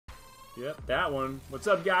Yep, that one. What's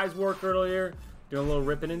up, guys? WarCurtle here. Doing a little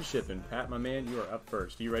ripping and shipping. Pat, my man, you are up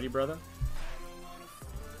first. Are you ready, brother?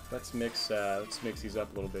 Let's mix these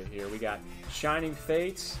up a little bit here. We got Shining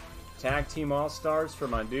Fates, Tag Team All-Stars for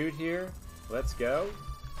my dude here. Let's go.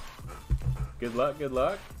 Good luck, good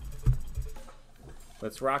luck.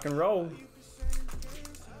 Let's rock and roll.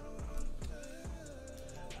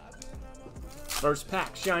 First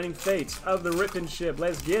pack, Shining Fates of the Rip and Ship.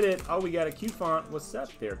 Let's get it. Oh, we got a Q-Font. What's up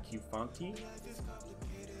there, Q-Fonty?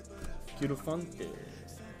 Q-Fonte.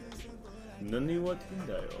 Nani wa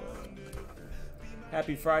tindayo.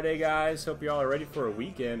 Happy Friday, guys. Hope y'all are ready for a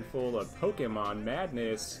weekend full of Pokemon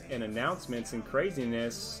madness and announcements and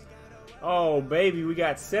craziness. Oh, baby, we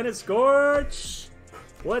got Scorch.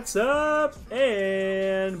 What's up?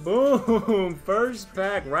 And boom! First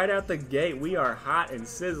pack right out the gate. We are hot and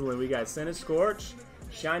sizzling. We got Scorch,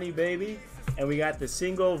 Shiny Baby, and we got the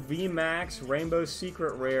single VMAX Rainbow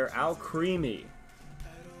Secret Rare Alcremie.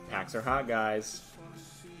 Packs are hot, guys.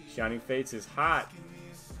 Shining Fates is hot.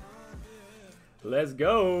 Let's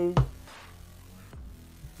go!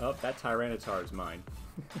 Oh, that Tyranitar is mine.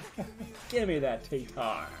 Give me that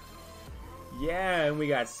Tatar. Yeah, and we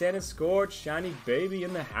got Scorch, Shiny Baby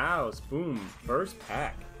in the house. Boom. First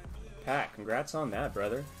pack. Congrats on that,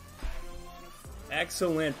 brother.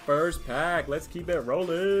 Excellent first pack. Let's keep it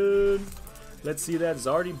rolling. Let's see that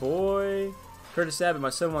Zardy boy. Curtis Abbott, my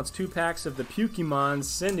son wants 2 packs of the Pokemon.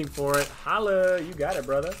 Sending for it. Holla, you got it,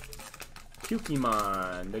 brother.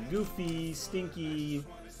 Pokemon, the goofy, stinky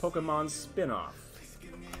Pokemon spin-off.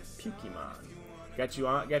 Pokemon.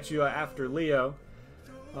 Got you after Leo.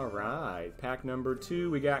 Alright, pack number 2.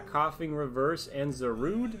 We got Coughing Reverse and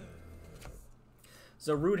Zarude.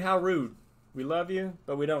 Zarude, how rude. We love you,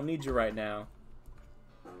 but we don't need you right now.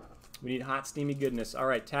 We need hot, steamy goodness.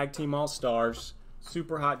 Alright, Tag Team All-Stars.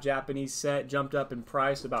 Super hot Japanese set. Jumped up in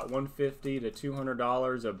price about $150 to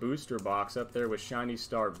 $200. A booster box up there with Shiny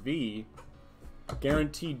Star V.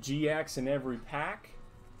 Guaranteed GX in every pack.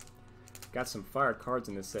 Got some fire cards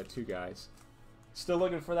in this set too, guys. Still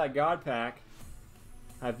looking for that God Pack.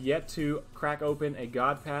 I've yet to crack open a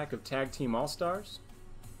God Pack of Tag Team All-Stars.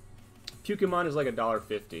 Pokemon is like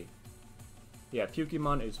 $1.50. Yeah,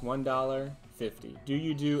 Pokemon is $1.50. Do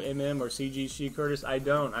you do MM or CGC, Curtis? I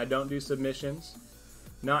don't. I don't do submissions.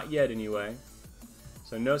 Not yet, anyway.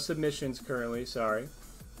 So no submissions currently, sorry.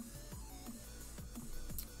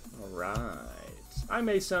 Alright. I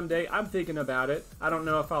may someday. I'm thinking about it. I don't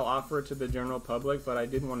know if I'll offer it to the general public, but I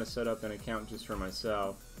did want to set up an account just for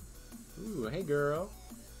myself. Ooh, hey girl.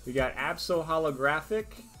 We got Absol Holographic.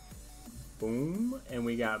 Boom. And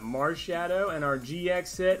we got Marshadow and our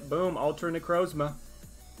GX hit. Boom. Ultra Necrozma.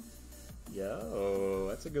 Yo,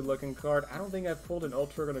 that's a good looking card. I don't think I've pulled an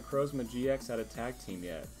Ultra Necrozma GX out of Tag Team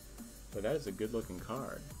yet. But that is a good looking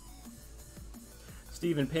card.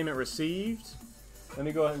 Steven, payment received. Let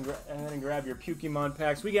me go ahead and grab your Pokemon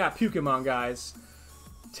packs. We got Pokemon, guys.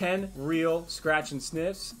 10 real scratch and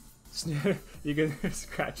sniffs. You can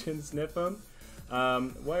scratch and sniff them.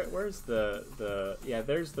 Where's the yeah,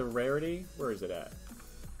 there's the rarity. Where is it at?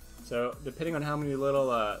 So depending on how many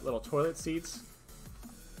little toilet seats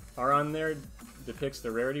are on there, depicts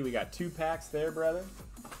the rarity. We got 2 packs there, brother.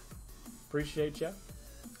 Appreciate ya.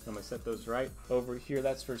 I'm gonna set those right over here.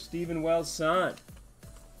 That's for Stephen Wells' son.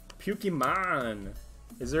 Pokemon.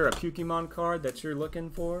 Is there a Pokemon card that you're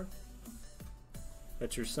looking for?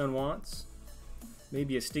 That your son wants?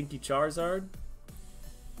 Maybe a stinky Charizard?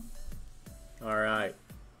 Alright.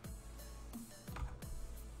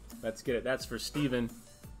 Let's get it. That's for Steven.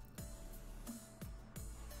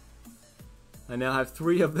 I now have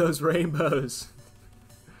 3 of those rainbows.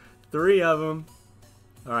 3 of them.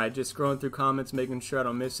 Alright, just scrolling through comments, making sure I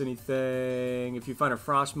don't miss anything. If you find a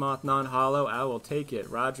Frostmoth non-holo, I will take it.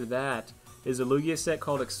 Roger that. Is a Lugia set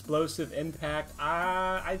called Explosive Impact?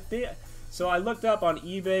 I think... So I looked up on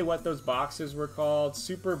eBay what those boxes were called.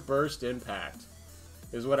 Super Burst Impact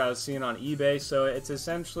is what I was seeing on eBay. So it's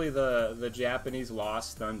essentially the Japanese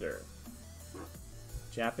Lost Thunder.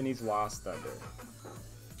 Japanese Lost Thunder.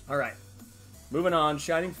 Alright. Moving on.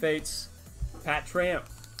 Shining Fates. Pat Tramp.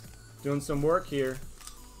 Doing some work here.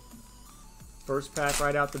 First pack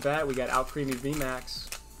right out the bat, we got Alcremie VMAX.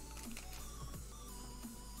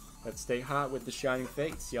 Let's stay hot with the Shining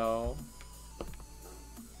Fates, y'all.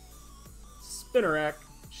 Spinnerack,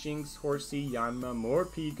 Shinx, Horsey, Yanma,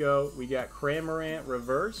 Morpeko. We got Cramorant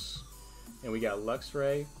Reverse. And we got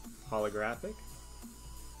Luxray Holographic.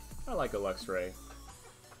 I like a Luxray.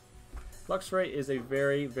 Luxray is a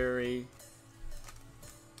very, very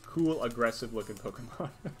cool, aggressive looking Pokemon.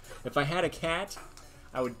 If I had a cat,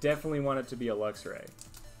 I would definitely want it to be a Luxray.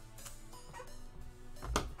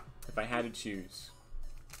 If I had to choose.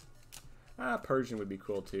 Persian would be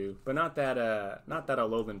cool too, but not that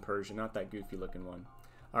Alolan Persian, not that goofy looking one.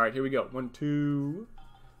 All right, here we go. 1, 2.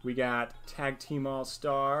 We got Tag Team All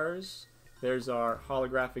Stars. There's our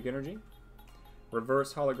holographic energy.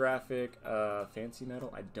 Reverse holographic fancy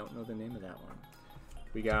metal. I don't know the name of that one.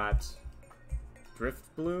 We got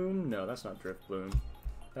Drift Bloom. No, that's not Drift Bloom.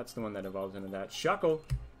 That's the one that evolves into that. Shuckle.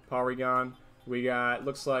 Porygon. We got,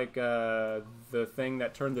 looks like the thing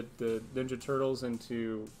that turned the Ninja Turtles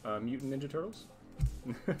into Mutant Ninja Turtles.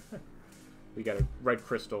 We got a Red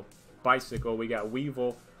Crystal. Bicycle. We got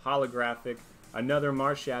Weevil. Holographic. Another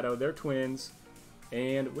Marshadow. They're twins.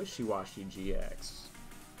 And Wishy-Washy GX.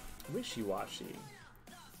 Wishy-Washy.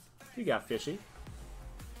 You got Fishy.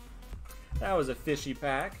 That was a fishy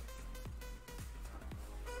pack.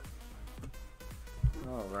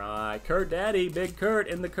 Alright. Kurt Daddy. Big Kurt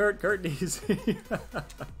in the Kurt DC.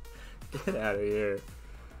 Get out of here.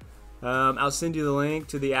 I'll send you the link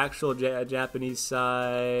to the actual Japanese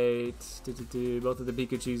site. Both of the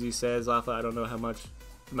Pikachus, he says. Alpha, I don't know how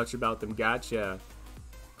much about them. Gotcha.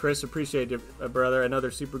 Chris, appreciate it, brother. Another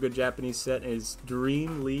super good Japanese set is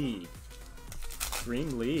Dream League.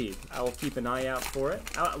 Dream League. I will keep an eye out for it.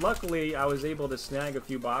 Luckily, I was able to snag a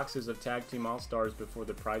few boxes of Tag Team All-Stars before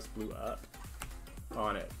the price blew up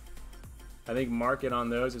on it. I think market on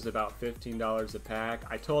those is about $15 a pack.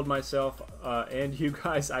 I told myself and you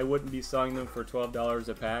guys I wouldn't be selling them for $12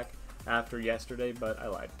 a pack after yesterday, but I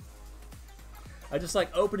lied. I just like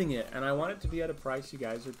opening it, and I want it to be at a price you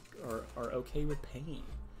guys are okay with paying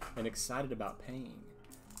and excited about paying.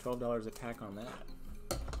 $12 a pack on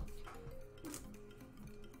that.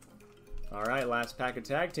 Alright, last pack of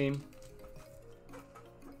Tag Team.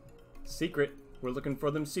 Secret. We're looking for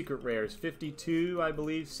them secret rares. 52, I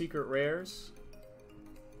believe, secret rares.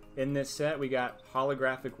 In this set, we got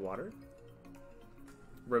Holographic Water.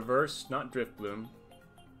 Reverse, not Drift Bloom.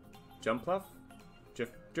 Jumpluff?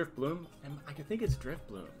 Drift Bloom? I think it's Drift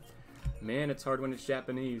Bloom. Man, it's hard when it's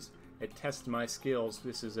Japanese. It tests my skills.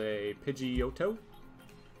 This is a Pidgeotto.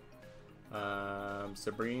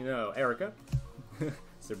 Sabrina, Erica.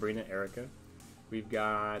 Sabrina, Erica. We've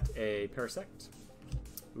got a Parasect.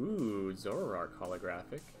 Ooh, Zoroark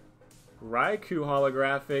holographic. Raikou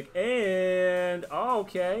holographic. And, oh,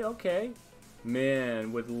 okay.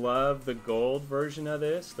 Man, would love the gold version of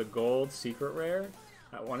this. The gold secret rare.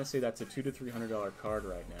 I want to say that's a $200 to $300 card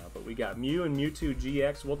right now. But we got Mew and Mewtwo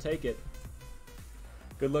GX. We'll take it.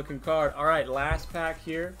 Good looking card. All right, last pack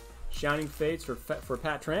here. Shining Fates for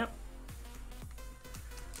Pat Tramp.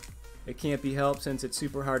 It can't be helped since it's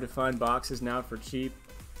super hard to find boxes now for cheap.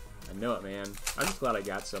 I know it, man. I'm just glad I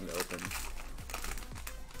got some to open.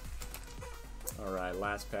 All right,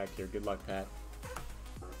 last pack here. Good luck, Pat.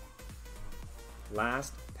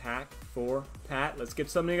 Last pack for Pat. Let's get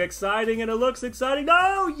something exciting, and it looks exciting.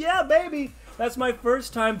 Oh, yeah, baby. That's my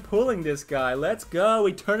first time pulling this guy. Let's go.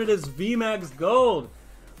 Eternatus VMAX Gold.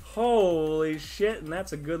 Holy shit, and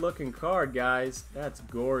that's a good-looking card, guys. That's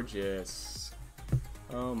gorgeous.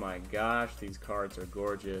 Oh, my gosh. These cards are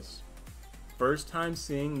gorgeous. First time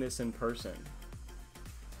seeing this in person.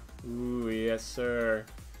 Ooh, yes, sir.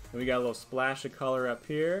 And we got a little splash of color up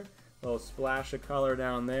here. A little splash of color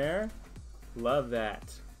down there. Love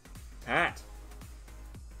that. Pat.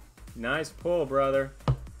 Nice pull, brother.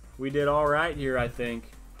 We did all right here, I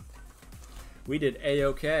think. We did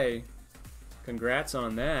A-okay. Congrats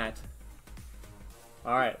on that.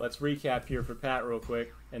 All right, let's recap here for Pat real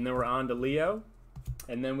quick. And then we're on to Leo.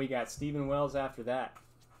 And then we got Stephen Wells after that.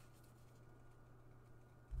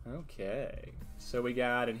 Okay. So we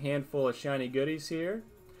got a handful of shiny goodies here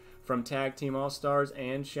from Tag Team All-Stars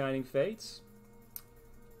and Shining Fates.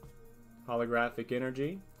 Holographic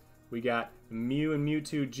Energy. We got Mew and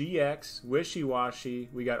Mewtwo GX, Wishy-Washy.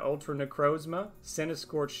 We got Ultra Necrozma,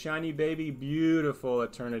 Centiskorch Shiny Baby. Beautiful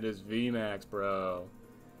Eternatus VMAX, bro.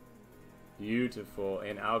 Beautiful.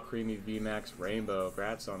 And Alcremie VMAX Rainbow.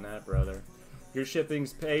 Congrats on that, brother. Your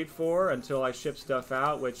shipping's paid for until I ship stuff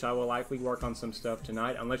out, which I will likely work on some stuff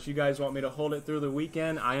tonight. Unless you guys want me to hold it through the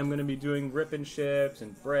weekend, I am going to be doing rip and ships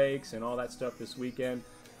and breaks and all that stuff this weekend.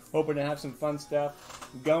 Hoping to have some fun stuff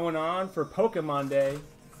going on for Pokemon Day.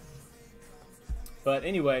 But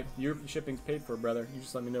anyway, your shipping's paid for, brother. You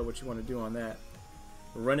just let me know what you want to do on that.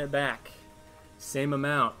 Run it back. Same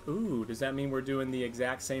amount. Ooh, does that mean we're doing the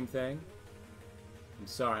exact same thing? I'm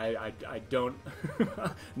sorry, I don't...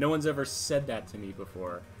 No one's ever said that to me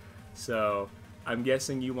before. So, I'm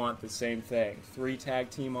guessing you want the same thing. 3 Tag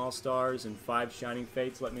Team All-Stars and 5 Shining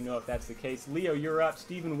Fates. Let me know if that's the case. Leo, you're up.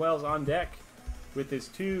 Stephen Wells on deck with his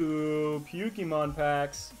 2 Pokemon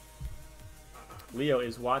packs. Leo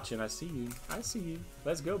is watching. I see you. I see you.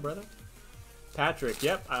 Let's go, brother. Patrick,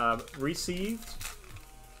 yep, received.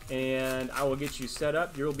 And I will get you set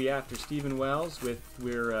up. You'll be after Stephen Wells with,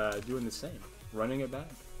 we're doing the same. Running it back.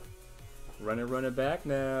 Run it back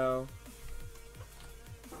now.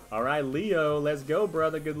 All right, Leo, let's go,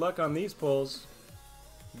 brother. Good luck on these pulls.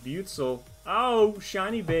 Beautiful. Oh,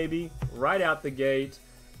 shiny baby. Right out the gate.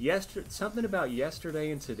 Something about yesterday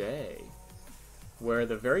and today, where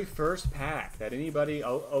the very first pack that anybody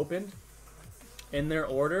opened in their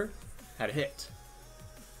order had hit.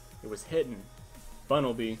 It was hitting.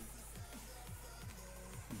 Bunnelby.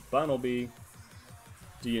 Bunnelby.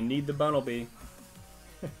 Do you need the Bunnelby?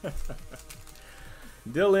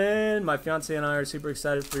 Dylan, my fiance and I are super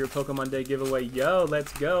excited for your Pokemon Day giveaway. Yo,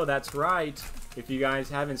 let's go. That's right. If you guys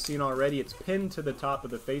haven't seen already, it's pinned to the top of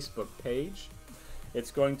the Facebook page. It's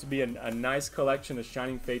going to be a nice collection of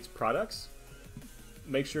Shining Fates products.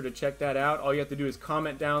 Make sure to check that out. All you have to do is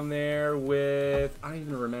comment down there with, I don't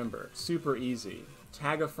even remember, super easy.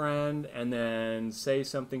 Tag a friend and then say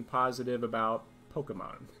something positive about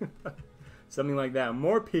Pokemon. Something like that.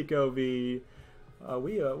 More Pico V.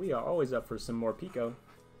 We are always up for some more Pico.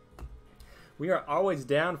 We are always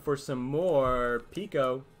down for some more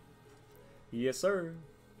Pico. Yes, sir.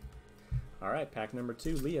 Alright, pack number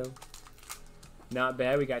 2, Leo. Not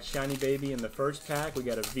bad. We got Shiny Baby in the first pack. We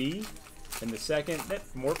got a V in the second.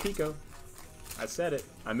 More Pico. I said it.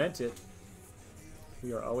 I meant it.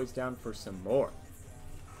 We are always down for some more.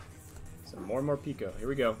 Some more Pico. Here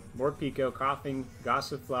we go. More Pico. Coughing,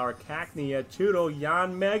 Gossiflower, Cacnea, Toodle,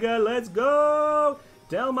 Yan Mega. Let's go!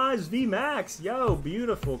 Delmise V Max. Yo,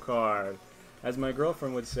 beautiful card. As my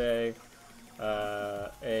girlfriend would say,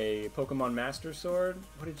 a Pokemon Master Sword.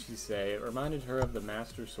 What did she say? It reminded her of the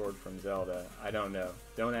Master Sword from Zelda. I don't know.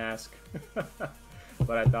 Don't ask.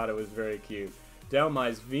 But I thought it was very cute.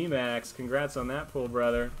 Delmise V Max. Congrats on that pull,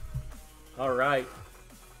 brother. All right.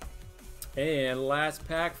 And last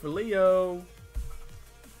pack for Leo.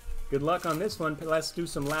 Good luck on this one. Let's do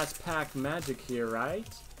some last pack magic here, right?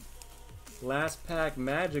 Last pack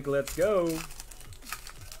magic. Let's go.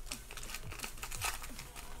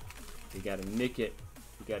 You gotta nick it.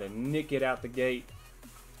 You gotta nick it out the gate.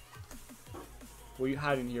 What are you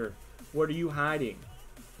hiding here? What are you hiding?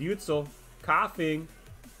 Butzel, Coughing,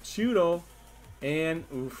 Choodle, and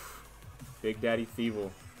oof, Big Daddy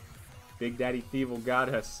Thievul. Big Daddy Thievul got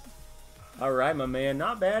us. Alright, my man.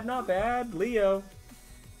 Not bad, not bad. Leo.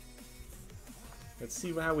 Let's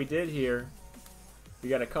see how we did here. We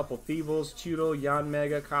got a couple Thievuls, Choodle, Yan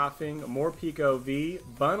Mega, Coughing, more Pico V,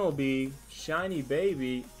 Bunnelby, Shiny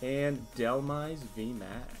Baby, and Delmise V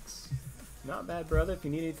Max. Not bad, brother. If you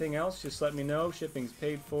need anything else, just let me know. Shipping's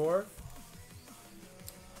paid for.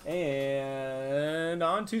 And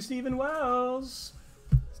on to Stephen Wells.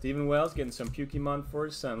 Stephen Wells getting some Pokemon for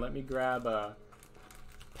his son. Let me grab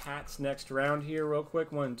Pat's next round here real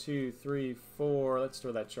quick. 1, 2, 3, 4. Let's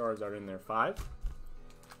throw that Charizard in there. 5.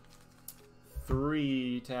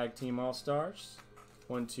 3 Tag Team All-Stars.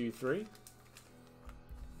 1, 2, 3.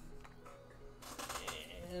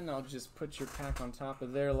 And I'll just put your pack on top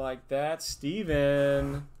of there like that.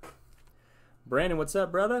 Steven. Brandon, what's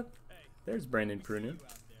up, brother? There's Brandon Pruneau.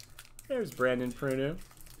 There's Brandon Pruneau.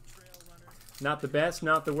 Not the best,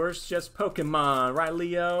 not the worst, just Pokemon. Right,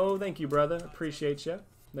 Leo? Thank you, brother. Appreciate you.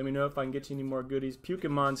 Let me know if I can get you any more goodies.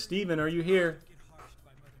 Pokemon. Steven, are you here?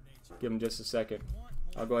 Give him just a second.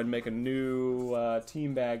 I'll go ahead and make a new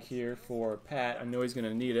team bag here for Pat. I know he's going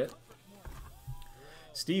to need it.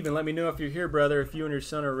 Steven, let me know if you're here, brother, if you and your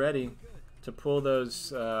son are ready to pull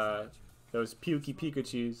those Pukey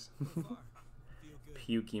Pikachus.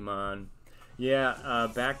 Pokemon. Yeah,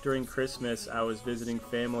 back during Christmas, I was visiting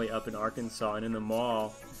family up in Arkansas, and in the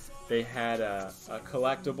mall, they had a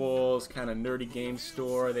collectibles, kind of nerdy game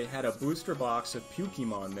store. They had a booster box of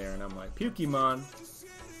Pokemon there, and I'm like, Pokemon?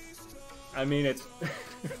 I mean, it's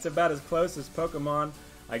it's about as close as Pokemon,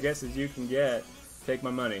 I guess, as you can get. Take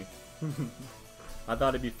my money. I thought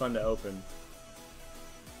it'd be fun to open.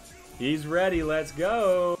 He's ready. Let's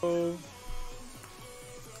go.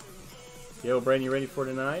 Yo, Brandon, you ready for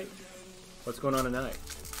tonight? What's going on tonight?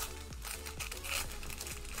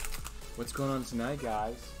 What's going on tonight,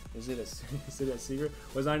 guys? Is it a secret?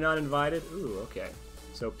 Was I not invited? Ooh, okay.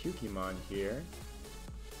 So Pokemon here.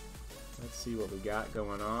 Let's see what we got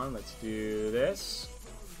going on. Let's do this.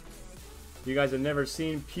 If you guys have never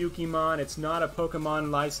seen Pokemon, it's not a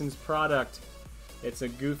Pokemon licensed product. It's a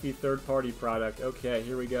goofy third-party product. Okay,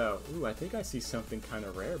 here we go. Ooh, I think I see something kind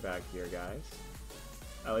of rare back here, guys.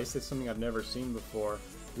 At least it's something I've never seen before.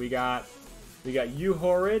 We got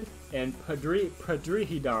Uhorid and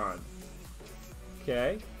Padrihidon.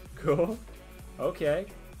 Okay, cool. Okay.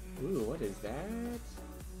 Ooh, what is that?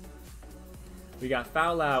 We got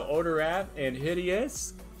Foul Out, Odorap, and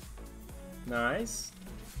Hideous. Nice.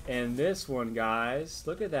 And this one, guys,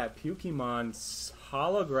 look at that Pokemon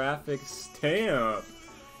holographic stamp.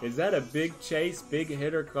 Is that a big chase, big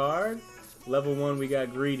hitter card? Level 1, we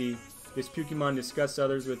got Greedy. This Pokemon disgusts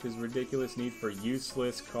others with his ridiculous need for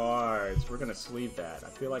useless cards. We're going to sleeve that. I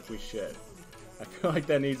feel like we should. I feel like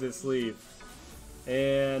that needs a sleeve.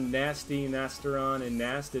 And Nasty, Nasteron, and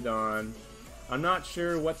Nastodon. I'm not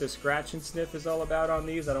sure what the scratch and sniff is all about on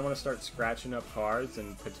these. I don't want to start scratching up cards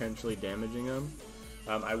and potentially damaging them.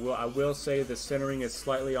 I will say the centering is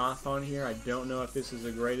slightly off on here. I don't know if this is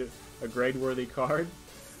a grade-worthy card,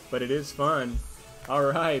 but it is fun. All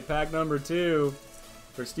right, pack number 2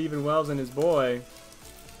 for Stephen Wells and his boy.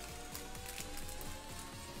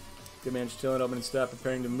 Good man, just chilling, opening stuff,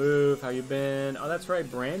 preparing to move. How you been? Oh, that's right,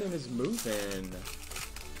 Brandon is moving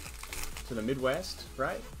to the Midwest,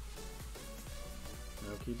 right?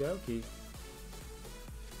 Okie dokie.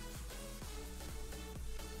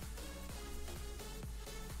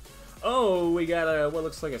 Oh, we got a what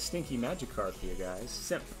looks like a stinky Magikarp here, guys.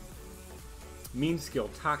 Simp. Mean Skill,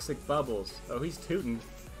 Toxic Bubbles. Oh, he's tootin'.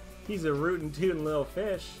 He's a rootin' tootin' little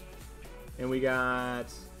fish. And we got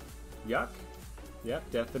Yuck.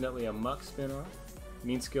 Yep, definitely a Muck spinoff.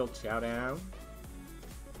 Mean Skill, Chow Down.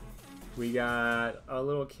 We got a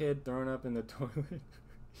little kid thrown up in the toilet.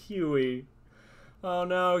 Huey. Oh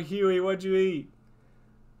no, Huey, what'd you eat?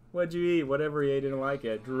 What'd you eat? Whatever he ate, didn't like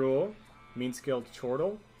it. Drool. Mean Skill,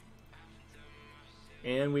 Chortle.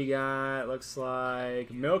 And we got, looks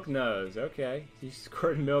like, Milk Nose. Okay. He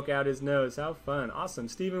squirted milk out his nose. How fun. Awesome.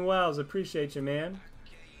 Stephen Wells, appreciate you, man.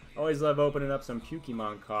 Always love opening up some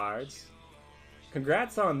Pokemon cards.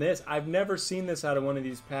 Congrats on this. I've never seen this out of one of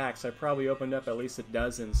these packs. I probably opened up at least a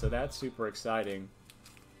dozen, so that's super exciting.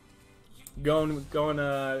 Going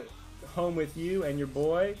home with you and your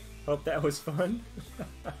boy. Hope that was fun.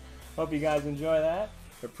 Hope you guys enjoy that.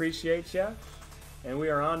 Appreciate ya. And we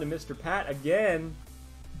are on to Mr. Pat again.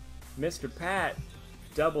 Mr. Pat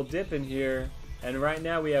double dipping here. And right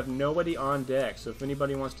now we have nobody on deck. So if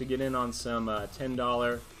anybody wants to get in on some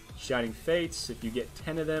 $10 Shining Fates, if you get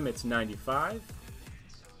 10 of them, it's $95.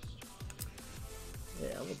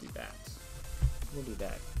 Yeah, we'll do that. We'll do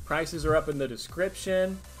that. Prices are up in the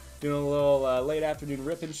description. Doing a little late afternoon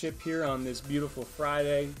rip and ship here on this beautiful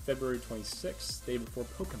Friday, February 26th, day before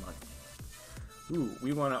Pokemon. Ooh,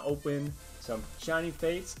 we want to open some Shiny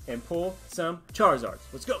Fates and pull some Charizards.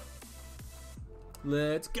 Let's go.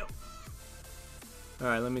 Let's go.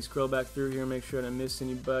 Alright, let me scroll back through here, make sure I don't miss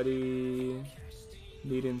anybody.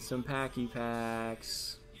 Needing some Packy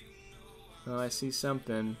Packs. Oh, I see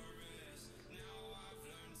something.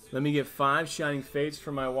 Let me get 5 Shining Fates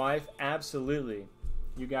for my wife. Absolutely.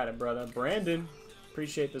 You got it, brother. Brandon,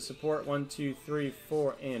 appreciate the support. 1, 2, 3,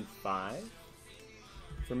 4, and 5.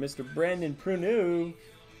 For Mr. Brandon Pruneau.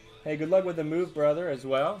 Hey, good luck with the move, brother, as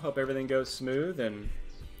well. Hope everything goes smooth and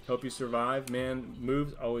hope you survive. Man,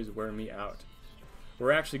 moves always wear me out.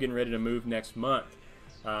 We're actually getting ready to move next month.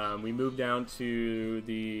 We moved down to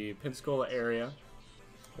the Pensacola area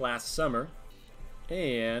last summer.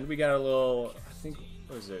 And we got a little, I think,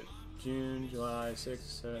 what is it? June, July, 6,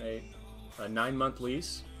 7, 8. A 9-month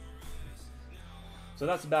lease. So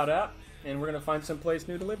that's about it. And we're going to find someplace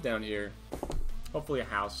new to live down here. Hopefully a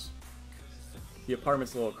house. The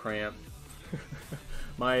apartment's a little cramped.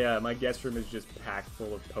 My guest room is just packed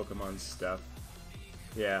full of Pokemon stuff.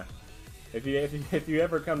 Yeah. If you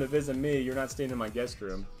ever come to visit me, you're not staying in my guest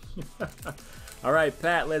room. All right,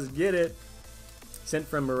 Pat, let's get it. Sent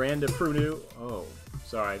from Miranda Pruneau. Oh,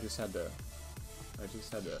 sorry, I just had to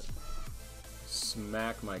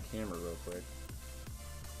smack my camera real quick.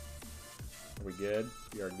 Are we good?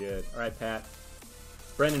 We are good. All right, Pat.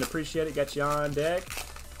 Brendan, appreciate it. Got you on deck.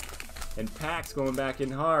 And Pack's going back in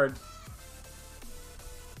hard.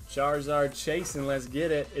 Charizard chasing, let's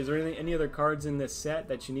get it. Is there any other cards in this set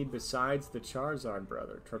that you need besides the Charizard,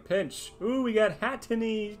 brother? Trapinch. Ooh, we got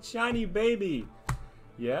Hattony, shiny baby.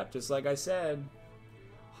 Yep, just like I said.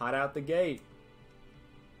 Hot out the gate.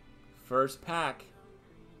 First pack.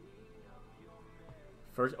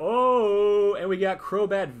 Oh, and we got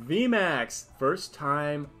Crobat VMAX. First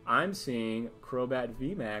time I'm seeing Crobat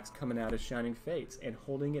VMAX coming out of Shining Fates and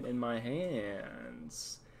holding it in my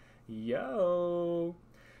hands. Yo.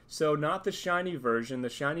 So not the shiny version. The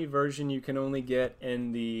shiny version you can only get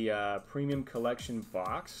in the premium collection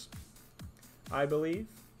box, I believe.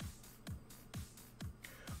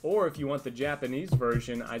 Or if you want the Japanese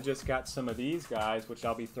version, I just got some of these guys, which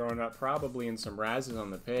I'll be throwing up probably in some Razzes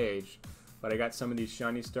on the page. But I got some of these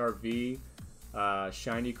Shiny Star V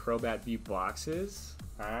Shiny Crobat V boxes.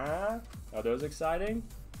 Are those exciting?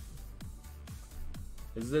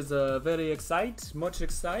 Is this very excite? Much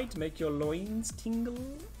excite? Make your loins tingle?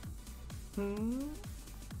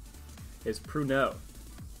 It's Pruno.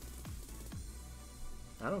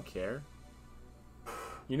 I don't care.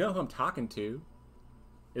 You know who I'm talking to.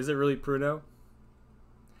 Is it really Pruno?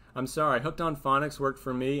 I'm sorry, Hooked on Phonics worked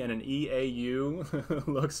for me, and an EAU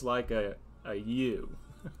looks like a U.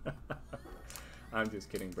 I'm just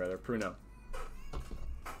kidding, brother. Pruno.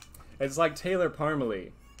 It's like Taylor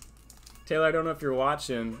Parmalee. Taylor, I don't know if you're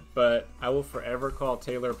watching, but I will forever call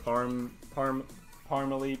Taylor Parmalee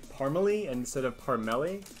instead of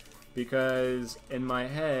Parmelli, because in my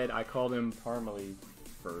head I called him Parmalee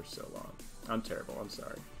for so long. I'm terrible. I'm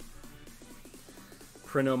sorry.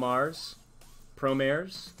 Promars.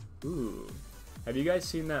 Ooh. Have you guys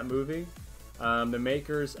seen that movie? The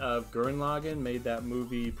makers of Gurren Lagann made that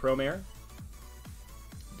movie Promare.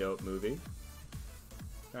 Dope movie.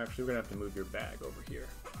 Actually, we're gonna have to move your bag over here.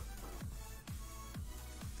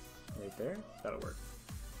 Right there. That'll work.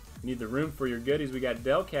 You need the room for your goodies. We got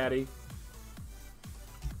Delcatty,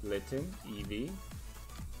 Litten, Eevee,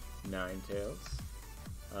 Ninetales,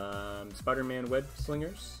 Spider-Man Web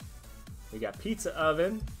Slingers. We got Pizza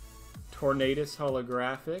Oven, Tornadus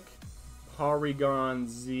Holographic, Porygon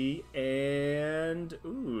Z, and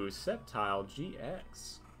ooh, Sceptile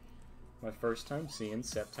GX. My first time seeing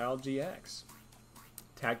Sceptile GX.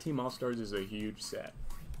 Tag Team All-Stars is a huge set,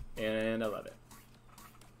 and I love it.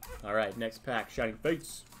 Alright, next pack, Shining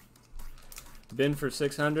Fates. Bin for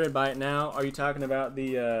 600, buy it now. Are you talking about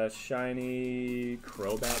the shiny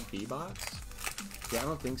Crobat V-Box? Yeah, I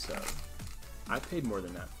don't think so. I paid more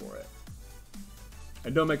than that for it.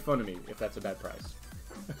 And don't make fun of me if that's a bad price.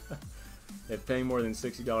 If paying more than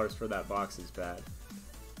 $60 for that box is bad.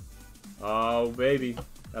 Oh, baby.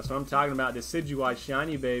 That's what I'm talking about. Decidueye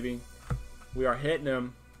shiny, baby. We are hitting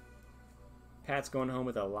them. Pat's going home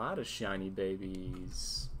with a lot of shiny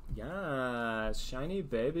babies. Yes, shiny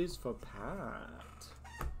babies for Pat.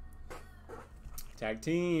 Tag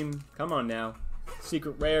team. Come on now.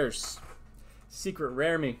 Secret rares. Secret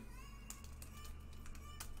rare me.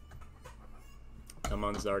 Come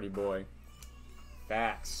on, Zardy boy.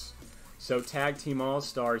 Facts. So, Tag Team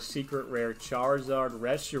All-Stars, Secret Rare, Charizard,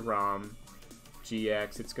 Reshiram,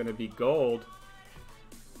 GX. It's going to be gold.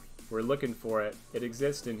 We're looking for it. It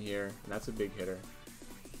exists in here, and that's a big hitter.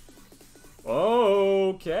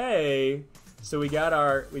 Okay. So we got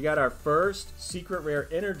our first Secret Rare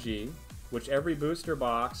Energy, which every booster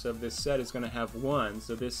box of this set is going to have one.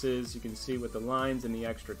 So this is, you can see with the lines and the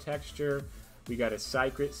extra texture. We got a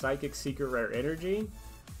Psychic Secret Rare Energy.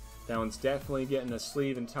 That one's definitely getting a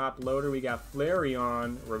sleeve and top loader. We got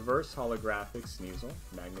Flareon, Reverse Holographic, Sneasel,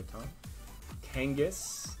 Magneton,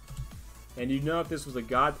 Kangas. And you'd know if this was a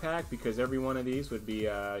God Pack because every one of these would be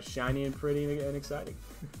shiny and pretty and exciting.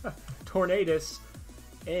 Tornadus.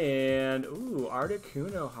 And, ooh,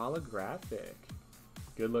 Articuno Holographic.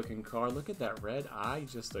 Good looking card. Look at that red eye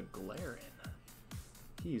just a glaring.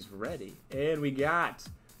 He's ready. And we got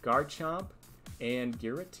Garchomp and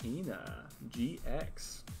Giratina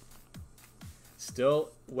GX. Still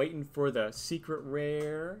waiting for the Secret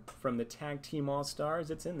Rare from the Tag Team All-Stars.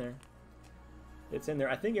 It's in there. It's in there.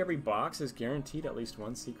 I think every box is guaranteed at least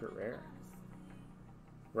one Secret Rare.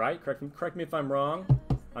 Right? Correct me if I'm wrong.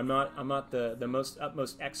 I'm not the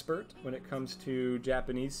utmost expert when it comes to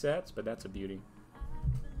Japanese sets, but that's a beauty.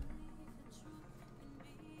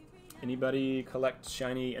 Anybody collect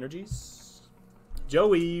shiny energies?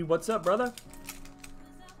 Joey, what's up, brother?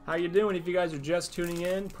 How you doing? If you guys are just tuning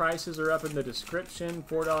in, prices are up in the description.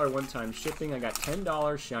 $4 one-time shipping. I got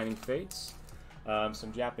 $10 Shining Fates.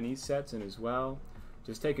 Some Japanese sets in as well.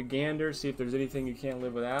 Just take a gander, see if there's anything you can't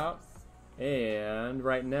live without. And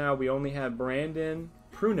right now we only have Brandon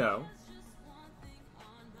Pruno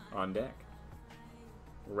on deck.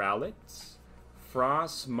 Rowlet,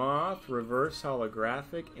 Frost Moth, Reverse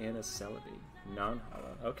Holographic, and a Celebi.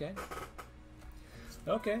 Non-holo. Okay.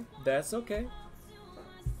 Okay, that's okay.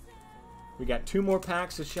 We got 2 more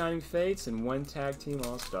packs of Shining Fates and 1 Tag Team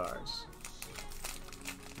All-Stars.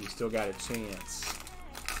 You still got a chance.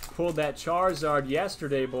 Pulled that Charizard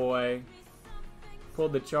yesterday, boy.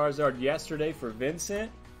 Pulled the Charizard yesterday for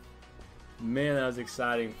Vincent. Man, that was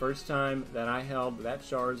exciting. First time that I held that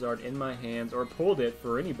Charizard in my hands, or pulled it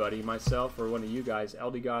for anybody, myself or one of you guys.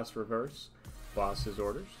 Eldegoss Reverse. Boss's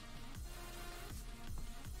orders.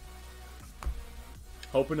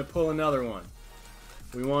 Hoping to pull another one.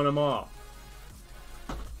 We want them all.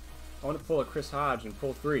 I want to pull a Chris Hodge and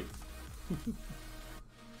pull 3.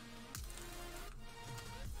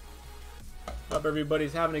 Hope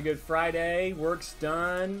everybody's having a good Friday. Work's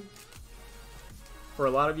done. For a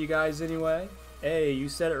lot of you guys anyway. Hey, you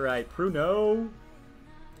said it right. Pruno.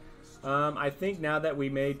 I think now that we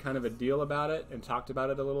made kind of a deal about it and talked about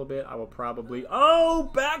it a little bit, I will probably... Oh,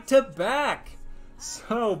 back to back!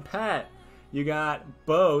 So, Pat, you got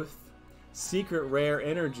both secret rare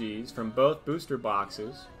energies from both booster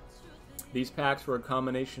boxes. These packs were a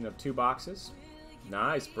combination of 2 boxes.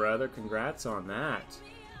 Nice, brother. Congrats on that.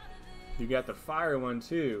 You got the fire one,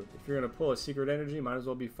 too. If you're going to pull a secret energy, might as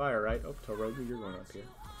well be fire, right? Oh, Torogu, you're going up here.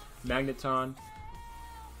 Magneton.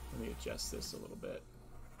 Let me adjust this a little bit.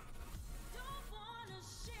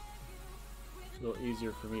 A little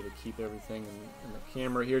easier for me to keep everything in the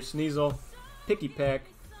camera here. Sneasel. Picky Peck.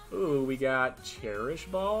 Ooh, we got Cherish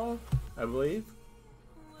Ball, I believe.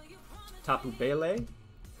 Tapu Bele.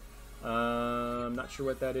 I'm not sure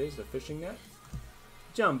what that is. A fishing net.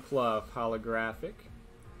 Jumpluff holographic.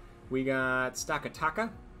 We got Stakataka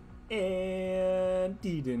and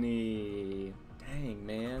Dedenne. Dang,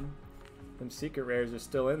 man. Them secret rares are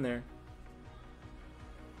still in there.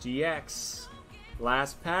 GX.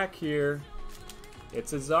 Last pack here.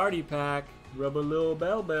 It's a Zardy pack. Rub a little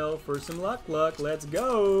bell for some luck. Let's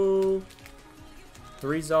go.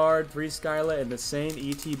 3 Zard, 3 Skyla, and the same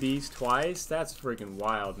ETBs twice. That's freaking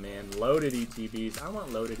wild, man. Loaded ETBs. I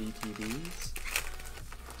want loaded ETBs.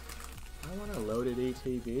 I want a loaded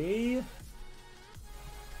ETB.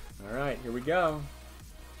 Alright, here we go.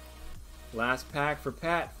 Last pack for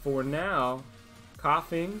Pat for now.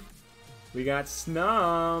 Coughing. We got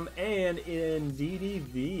Snum and in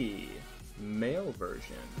DDV. Male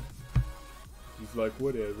version. He's like,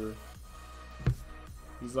 whatever.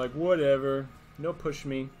 He's like, whatever. No push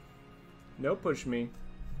me. No push me.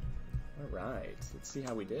 Alright, let's see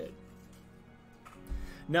how we did.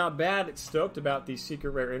 Not bad. It's stoked about these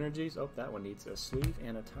secret rare energies. Oh, that one needs a sleeve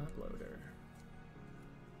and a top loader.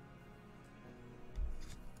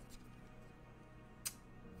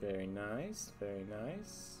 Very nice. Very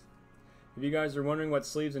nice. If you guys are wondering what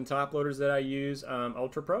sleeves and top loaders that I use,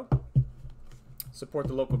 Ultra Pro. Support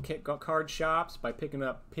the local kit card shops by picking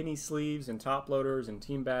up penny sleeves and top loaders and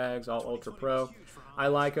team bags, all Ultra Pro. I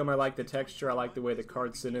like them. I like the texture. I like the way the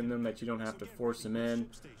cards sit in them, that you don't have to force them in.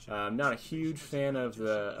 Not a huge fan of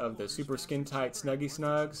the super skin tight Snuggy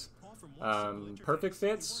Snugs. Perfect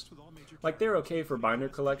fits. Like, they're okay for binder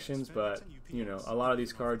collections, but you know, a lot of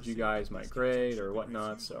these cards you guys might grade or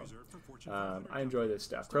whatnot. So I enjoy this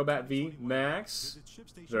stuff. Crobat V Max,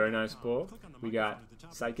 very nice pull. We got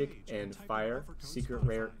Psychic and Fire Secret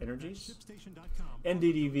Rare Energies.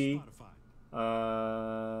 NDDV,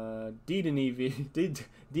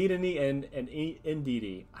 Dedenne and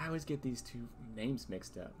NDD. I always get these two names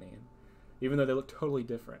mixed up, man. Even though they look totally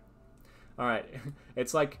different. All right,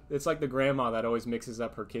 it's like the grandma that always mixes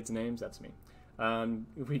up her kids' names. That's me.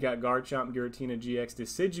 We got Garchomp, Giratina GX,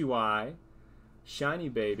 Decidueye, Shiny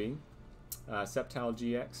Baby, Sceptile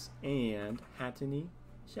GX, and Hattony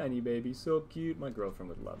Shiny Baby. So cute. My girlfriend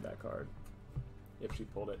would love that card if she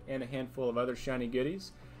pulled it. And a handful of other shiny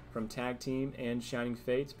goodies from Tag Team and Shining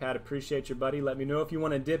Fates. Pat, appreciate you, buddy. Let me know if you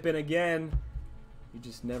want to dip in again. You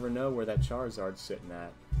just never know where that Charizard's sitting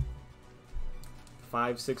at.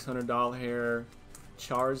 $500-600 hair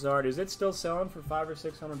Charizard. Is it still selling for $500 or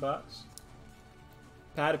 $600?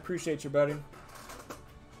 Pat, appreciate you, buddy.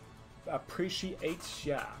 Appreciate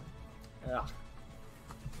ya. Ugh.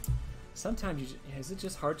 Sometimes is it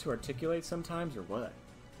just hard to articulate sometimes, or what?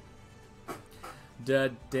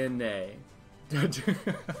 Dedenne.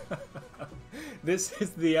 This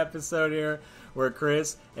is the episode here where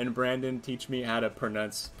Chris and Brandon teach me how to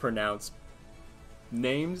pronounce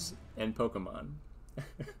names and Pokemon.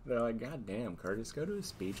 They're like, God damn, Curtis, go to a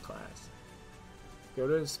speech class. Go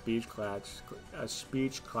to a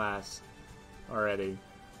speech class already.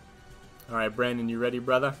 Alright, Brandon, you ready,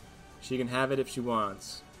 brother? She can have it if she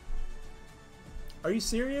wants. Are you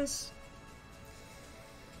serious?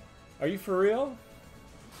 Are you for real?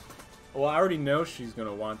 Well, I already know she's going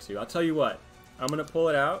to want to. I'll tell you what. I'm going to pull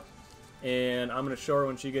it out, and I'm going to show her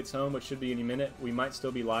when she gets home, which should be any minute. We might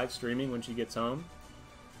still be live streaming when she gets home.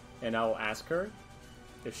 And I will ask her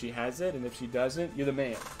if she has it, and if she doesn't, you're the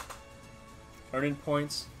man. Earning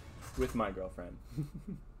points with my girlfriend.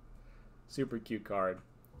 Super cute card.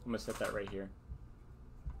 I'm going to set that right here.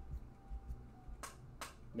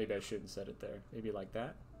 Maybe I shouldn't set it there. Maybe like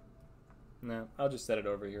that. No, I'll just set it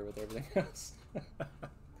over here with everything else.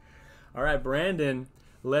 All right, Brandon,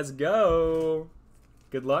 let's go.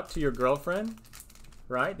 Good luck to your girlfriend.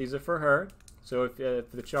 Right? These are for her. So if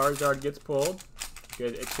the Charizard gets pulled,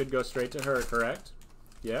 it should go straight to her, correct?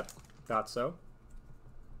 Yep, thought so.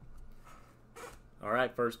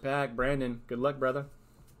 Alright, first pack. Brandon, good luck, brother.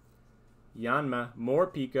 Yanma, more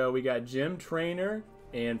Pico. We got Gym Trainer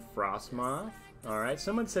and Frostmoth. Alright,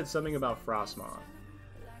 someone said something about Frostmoth.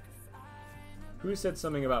 Who said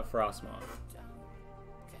something about Frostmoth?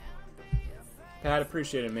 Pat,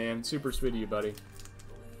 appreciate it, man. Super sweet of you, buddy.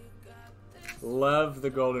 Love the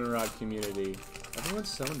Goldenrod community. Everyone's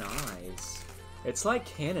so nice. It's like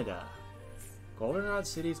Canada. Goldenrod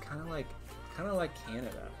City is kind of like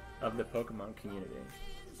Canada of the Pokemon community.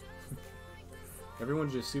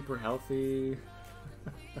 Everyone's just super healthy.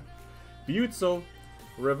 Butzel,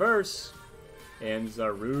 reverse, and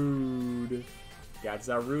Zarude. Got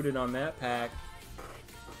Zaruded on that pack.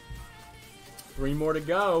 3 more to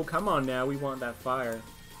go. Come on now, we want that fire.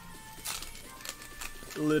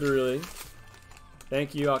 Literally.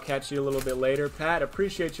 Thank you. I'll catch you a little bit later. Pat,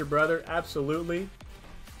 appreciate your brother. Absolutely.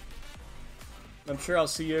 I'm sure I'll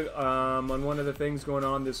see you on one of the things going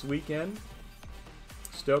on this weekend.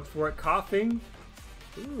 Stoked for it. Coughing.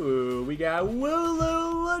 Ooh, we got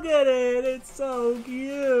Wooloo. Look at it. It's so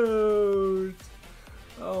cute.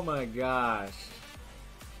 Oh my gosh.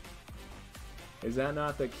 Is that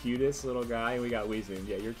not the cutest little guy? And we got Weezing.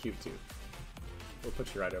 Yeah, you're cute too. We'll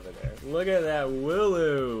put you right over there. Look at that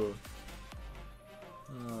Wooloo.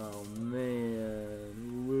 Oh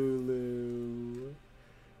man, Wooloo.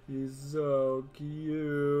 He's so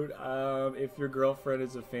cute. If your girlfriend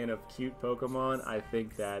is a fan of cute Pokemon, I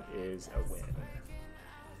think that is a win.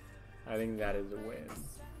 I think that is a win.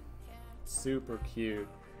 Super cute.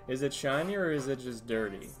 Is it shiny or is it just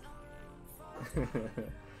dirty?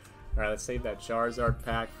 Alright, let's save that Charizard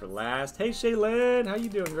pack for last. Hey Shaylin, how you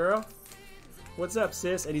doing, girl? What's up,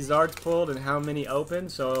 sis? Any Zards pulled and how many open?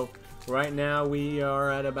 So right now we are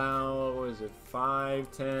at about, what is it,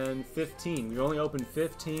 5, 10, 15. We've only opened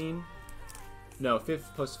 15. No, 5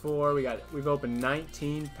 plus 4. We've opened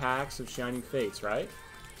 19 packs of Shining Fates, right?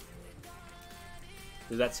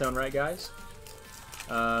 Does that sound right, guys?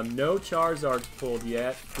 No Charizards pulled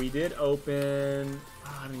yet. We did open,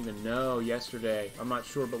 I don't even know, yesterday. I'm not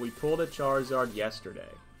sure, but we pulled a Charizard yesterday.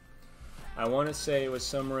 I want to say it was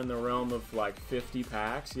somewhere in the realm of like 50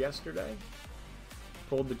 packs yesterday.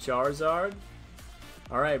 Pulled the Charizard.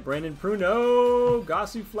 Alright, Brandon Pruno,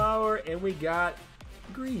 Gossiflower, and we got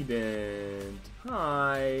Greedent.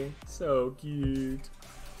 Hi, so cute.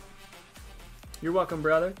 You're welcome,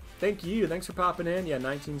 brother. Thank you. Thanks for popping in. Yeah,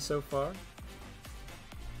 19 so far.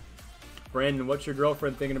 Brandon, what's your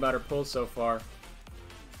girlfriend thinking about her pulls so far?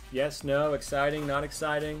 Yes, no, exciting, not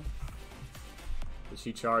exciting? Is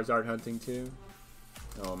she Charizard hunting too?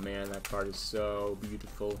 Oh man, that card is so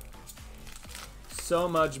beautiful. So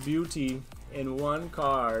much beauty in one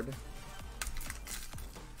card.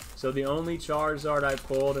 So the only Charizard I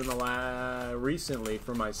pulled in the recently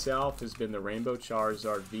for myself has been the Rainbow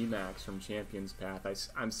Charizard VMAX from Champions Path.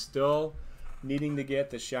 I'm still needing to get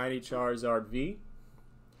the Shiny Charizard V.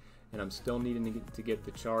 And I'm still needing to get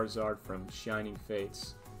the Charizard from Shining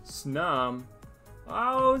Fates. Snum.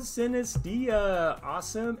 Oh, Sinistea.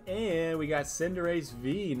 Awesome. And we got Cinderace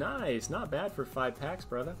V. Nice. Not bad for 5 packs,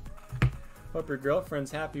 brother. Hope your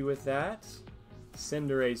girlfriend's happy with that.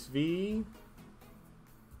 Cinderace V.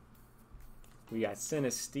 We got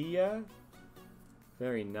Sinistea.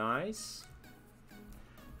 Very nice.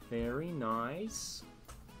 Very nice.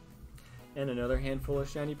 And another handful of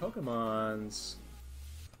shiny Pokemons.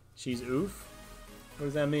 She's oof? What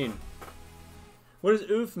does that mean? What does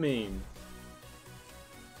oof mean?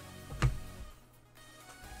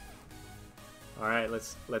 Alright,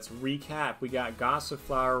 let's recap. We got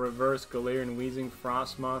Gossiflower, Reverse, Galarian, Weezing,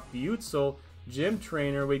 Frostmoth, Butzel, Gym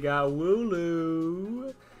Trainer. We got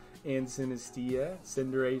Wooloo and Sinistea,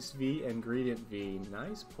 Cinderace V, and Greedent V.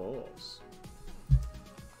 Nice pulls.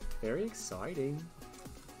 Very exciting.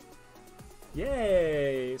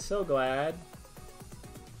 Yay! So glad.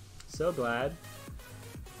 So glad.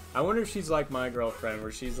 I wonder if she's like my girlfriend,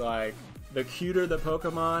 where she's like, the cuter the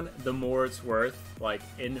Pokemon, the more it's worth, like,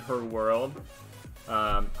 in her world.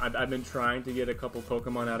 I've been trying to get a couple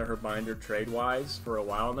Pokemon out of her binder trade-wise for a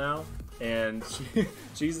while now, and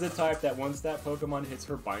she's the type that once that Pokemon hits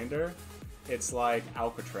her binder, it's like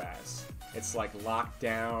Alcatraz. It's like locked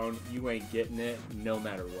down, you ain't getting it, no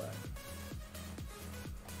matter what.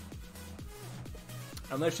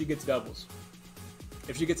 Unless she gets doubles.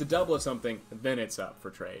 If she gets a double of something, then it's up for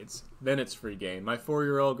trades. Then it's free game. My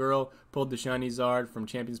 4-year-old girl pulled the Shiny Zard from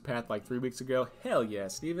Champions Path like 3 weeks ago. Hell yeah,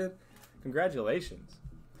 Steven. Congratulations.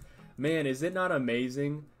 Man, is it not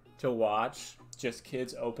amazing to watch just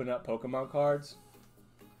kids open up Pokemon cards?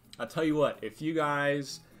 I'll tell you what, if you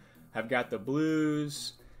guys have got the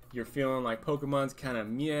blues, you're feeling like Pokemon's kind of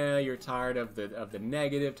meh, you're tired of the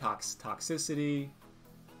negative toxicity,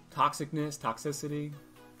 that's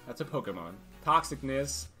a Pokemon,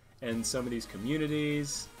 toxicness in some of these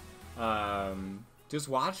communities. Just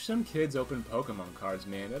watch some kids open Pokemon cards,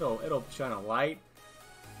 man. It'll shine a light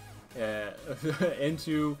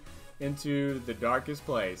into the darkest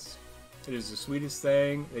place. It is the sweetest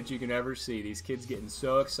thing that you can ever see. These kids getting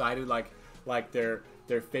so excited, like their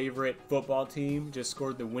favorite football team just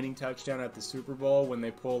scored the winning touchdown at the Super Bowl when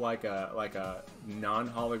they pull like a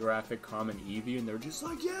non-holographic common Eevee, and they're just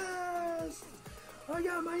like, yes, I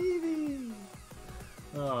got my Eevee.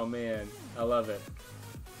 Oh man, I love it.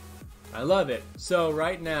 I love it. So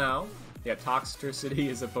right now, yeah, toxicity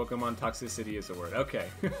is a Pokemon, toxicity is a word. Okay,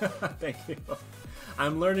 thank you.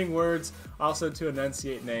 I'm learning words also to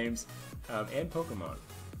enunciate names and Pokemon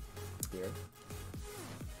here.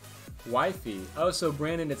 Wifey. Oh, so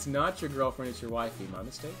Brandon, it's not your girlfriend, it's your wifey. My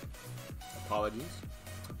mistake. Apologies.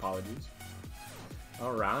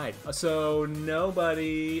 All right. So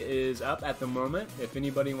nobody is up at the moment. If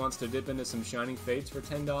anybody wants to dip into some Shining Fates for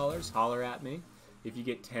 $10, holler at me. If you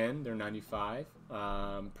get 10, they're 95.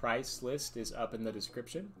 Price list is up in the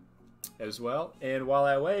description as well. And while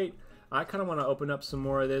I wait, I kind of want to open up some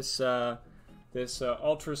more of this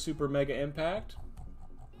Ultra Super Mega Impact.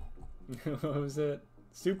 What was it?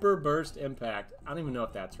 Super Burst Impact. I don't even know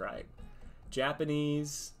if that's right.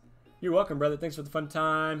 Japanese. You're welcome, brother. Thanks for the fun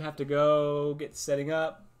time. Have to go get setting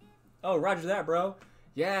up. Oh, roger that, bro.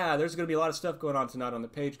 Yeah, there's going to be a lot of stuff going on tonight on the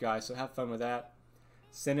page, guys, so have fun with that.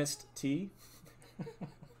 Sinist T.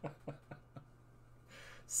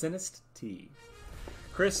 Sinist T.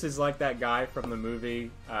 Chris is like that guy from the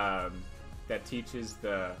movie that teaches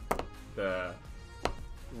the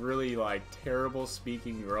really like terrible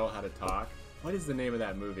speaking girl how to talk. What is the name of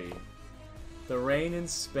that movie? The rain in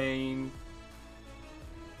Spain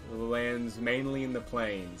lands mainly in the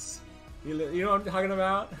plains. You know what I'm talking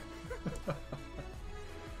about?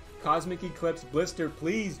 Cosmic Eclipse Blister,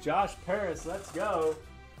 please, Josh Paris, let's go.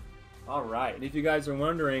 All right, and if you guys are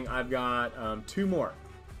wondering, I've got 2 more.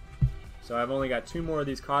 So I've only got 2 more of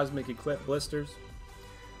these Cosmic Eclipse blisters.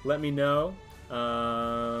 Let me know.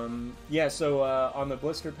 Yeah, so on the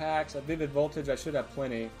blister packs, at Vivid Voltage, I should have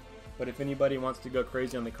plenty. But if anybody wants to go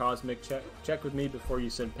crazy on the Cosmic, check with me before you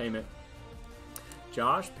send payment.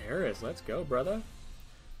 Josh Paris, let's go, brother.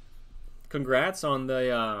 Congrats on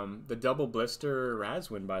the double blister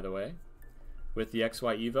Razwin, by the way, with the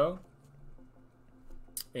XY Evo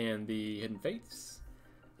and the Hidden Fates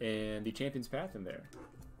and the Champion's Path in there.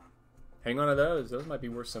 Hang on to those. Those might be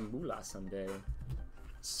worth some moolah someday.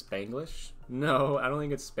 Spanglish? No, I don't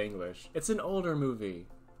think it's Spanglish. It's an older movie.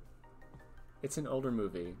 It's an older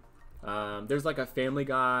movie. There's like a Family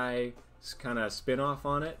Guy kind of spin-off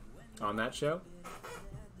on it, on that show.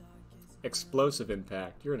 Explosive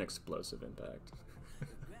Impact. You're an explosive impact.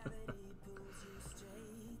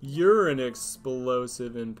 You're an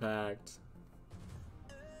explosive impact.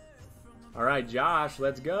 Alright, Josh,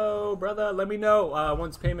 let's go, brother. Let me know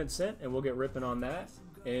once payment's sent, and we'll get ripping on that.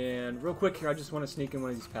 And real quick here, I just want to sneak in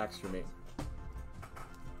one of these packs for me.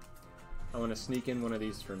 I want to sneak in one of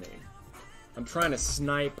these for me. I'm trying to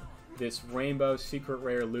snipe this Rainbow Secret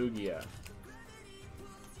Rare Lugia.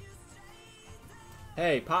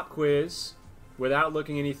 Hey, pop quiz. Without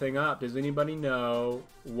looking anything up, does anybody know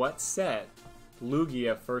what set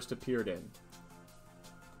Lugia first appeared in?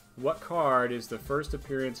 What card is the first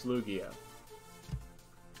appearance Lugia?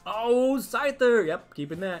 Oh, Scyther! Yep,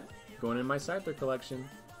 keeping that. Going in my Scyther collection.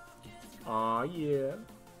 Aw, yeah.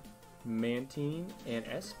 Mantine and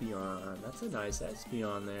Espeon. That's a nice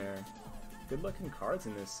Espeon there. Good looking cards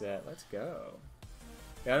in this set. Let's go.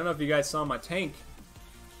 Yeah, I don't know if you guys saw my tank,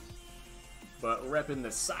 but repping the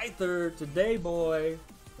Scyther today, boy.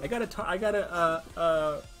 I got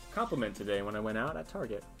a compliment today when I went out at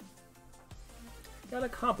Target. Got a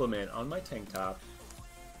compliment on my tank top.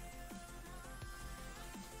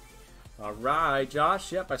 Alright,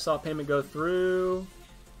 Josh. Yep, I saw payment go through.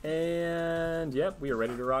 And, yep, we are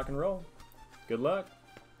ready to rock and roll. Good luck.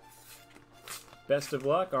 Best of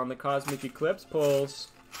luck on the Cosmic Eclipse pulls.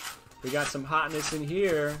 We got some hotness in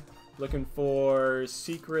here. Looking for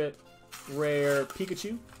Secret Rare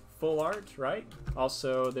Pikachu. Full art, right?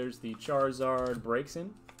 Also, there's the Charizard Breaks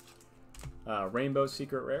In. Rainbow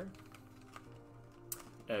Secret Rare.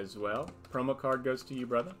 As well. Promo card goes to you,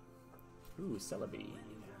 brother. Ooh, Celebi.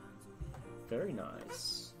 Very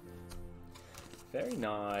nice. Very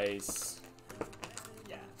nice.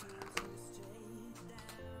 Yeah.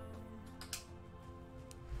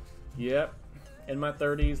 Yep. In my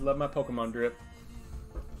 30s, love my Pokemon drip.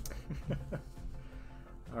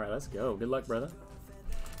 Alright, let's go. Good luck, brother.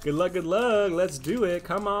 Good luck, good luck. Let's do it.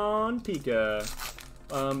 Come on, Pika.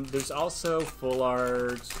 There's also full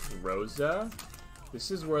art Rosa. This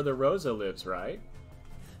is where the Rosa lives, right?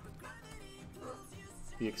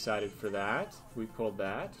 Be excited for that. We pulled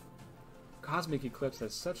that. Cosmic Eclipse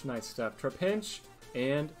has such nice stuff. Trapinch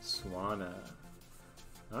and Swanna.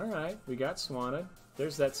 Alright, we got Swanna.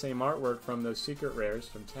 There's that same artwork from those secret rares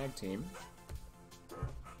from Tag Team.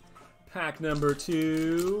 Pack number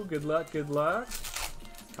 2. Good luck, good luck.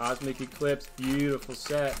 Cosmic Eclipse, beautiful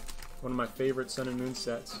set. One of my favorite Sun and Moon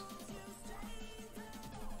sets.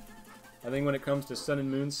 I think when it comes to Sun and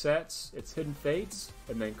Moon sets, it's Hidden Fates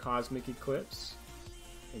and then Cosmic Eclipse.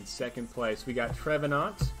 In second place, we got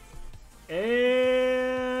Trevenant.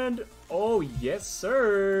 And, oh yes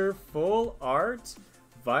sir, full art,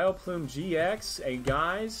 Vileplume GX. And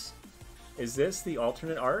guys, is this the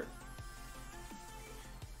alternate art?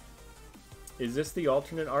 Is this the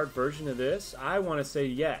alternate art version of this? I want to say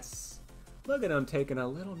yes. Look at him taking a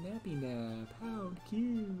little nappy nap. How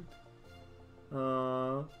cute.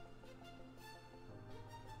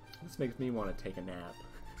 This makes me want to take a nap.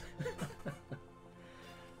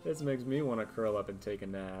 This makes me want to curl up and take a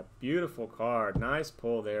nap. Beautiful card. Nice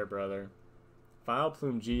pull there, brother.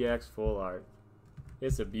 Vileplume GX full art.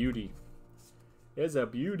 It's a beauty. It's a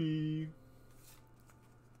beauty.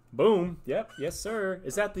 Boom. Yep. Yes, sir.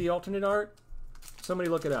 Is that the alternate art? Somebody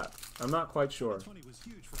look it up. I'm not quite sure.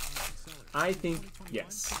 I think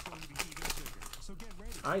yes.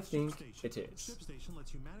 I think it is.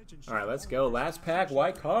 Alright, let's go. Last pack.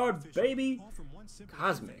 White card, baby.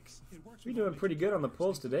 Cosmic. We're doing pretty good on the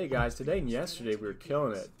pulls today, guys. Today and yesterday we were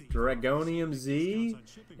killing it. Dragonium Z.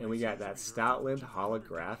 And we got that Stoutland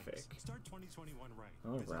holographic.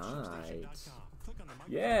 Alright.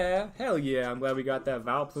 Yeah. Hell yeah. I'm glad we got that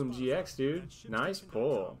Vileplume GX, dude. Nice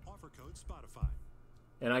pull.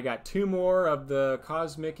 And I got 2 more of the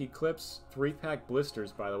Cosmic Eclipse 3-pack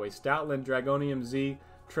blisters, by the way. Stoutland, Dragonium Z,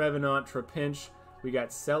 Trevenant, Trapinch. We got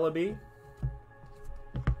Celebi.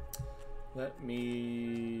 Let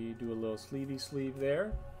me do a little sleevey sleeve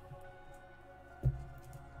there.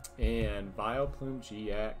 And Vileplume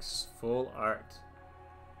GX, full art.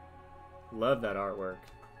 Love that artwork.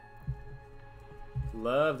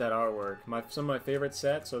 Love that artwork. Some of my favorite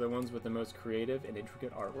sets are the ones with the most creative and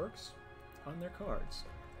intricate artworks on their cards.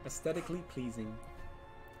 Aesthetically pleasing.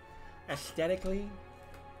 Aesthetically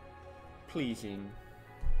pleasing.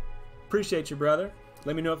 Appreciate you, brother.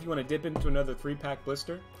 Let me know if you want to dip into another 3-pack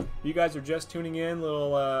blister. If you guys are just tuning in,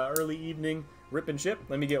 little early evening rip and ship.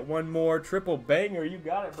 Let me get one more triple banger. You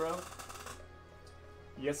got it, bro.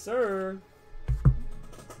 Yes, sir.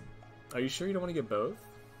 Are you sure you don't want to get both?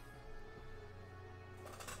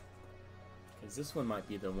 Because this one might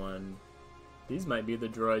be the one. These might be the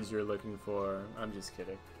droids you're looking for. I'm just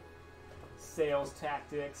kidding. Sales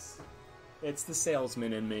tactics. It's the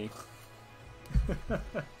salesman in me.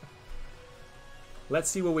 Let's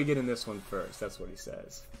see what we get in this one first. That's what he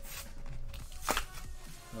says.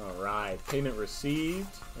 Alright, payment received.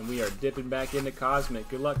 And we are dipping back into Cosmic.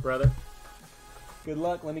 Good luck, brother. Good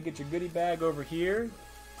luck. Let me get your goodie bag over here.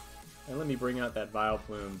 And let me bring out that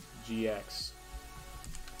Vileplume GX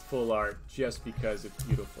full art just because it's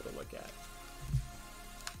beautiful to look at.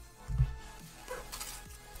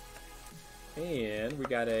 And we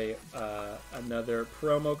got a another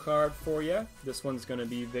promo card for you. This one's going to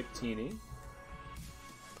be Victini.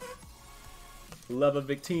 Love a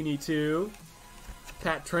Victini too.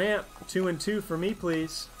 Pat Tramp, 2 and 2 for me,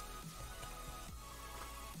 please.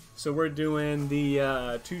 So we're doing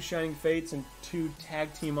the 2 Shining Fates and 2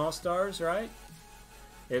 Tag Team All-Stars, right?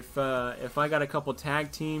 If I got a couple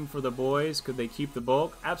Tag Team for the boys, could they keep the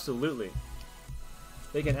bulk? Absolutely.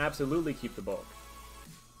 They can absolutely keep the bulk.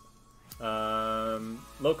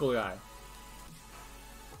 Local guy.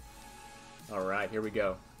 Alright, here we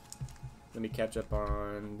go. Let me catch up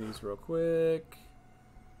on these real quick.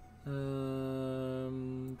 2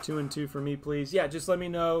 and 2 for me, please. Yeah, just let me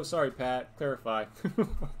know. Sorry, Pat. Clarify.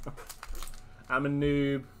 I'm a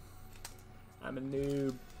noob. I'm a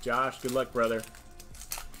noob. Josh, good luck, brother.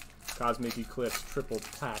 Cosmic Eclipse triple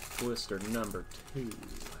pack blister number 2.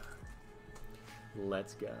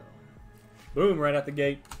 Let's go. Boom, right out the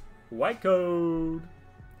gate. White code.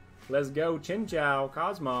 Let's go. Chin Chow,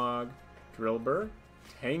 Cosmog, Drillbur,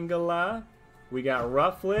 Tangela. We got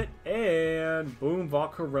Rufflet and boom,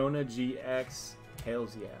 Volcarona GX.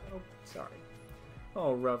 Hells yeah. Oh, sorry.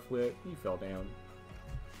 Oh, Rufflet, you fell down.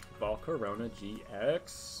 Volcarona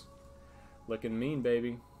GX. Looking mean,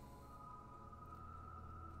 baby.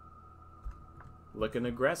 Looking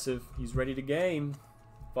aggressive. He's ready to game.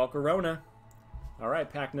 Volcarona. Alright,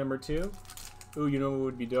 pack number 2. Ooh, you know what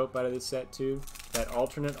would be dope out of this set too? That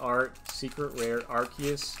alternate art, secret rare,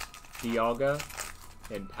 Arceus, Dialga,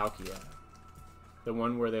 and Palkia. The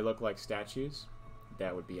one where they look like statues.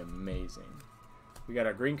 That would be amazing. We got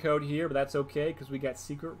our green code here, but that's okay because we got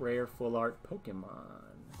secret rare full art Pokemon.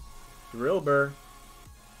 Drillbur,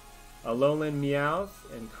 Alolan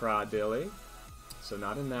Meowth, and Crawdilly. So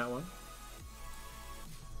not in that one.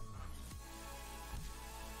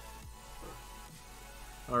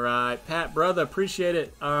 Alright, Pat, brother, appreciate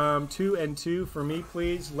it. 2 and 2 for me,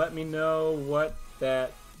 please. Let me know what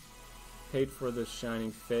that paid for the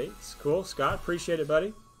Shining Fates. Cool, Scott, appreciate it,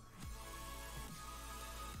 buddy.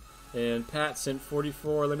 And Pat sent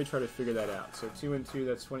 44. Let me try to figure that out. So 2 and 2,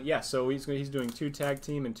 that's 20. Yeah, so he's doing 2 tag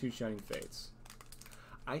team and 2 Shining Fates.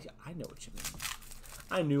 I know what you mean.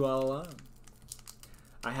 I knew all along.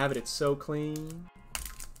 I have it. It's so clean.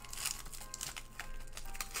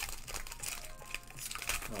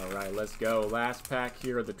 All right, let's go. Last pack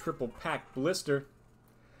here of the triple pack blister.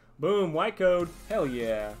 Boom, white code. Hell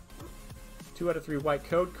yeah. 2 out of 3 white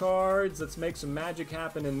code cards. Let's make some magic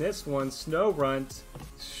happen in this one. Snowrunt,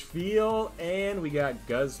 Spiel, and we got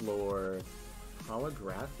Guzzlord.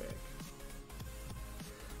 Holographic.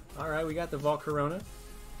 Alright, we got the Volcarona.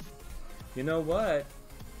 You know what?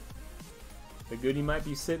 The goodie might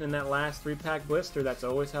be sitting in that last 3-pack blister. That's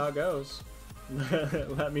always how it goes.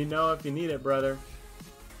 Let me know if you need it, brother.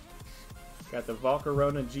 Got the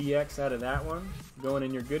Volcarona GX out of that one. Going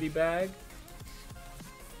in your goodie bag.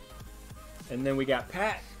 And then we got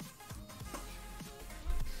Pat.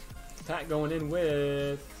 Pat going in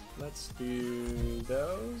with, let's do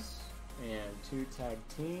those. And 2 tag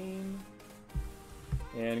team.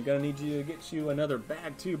 And gonna need you to get you another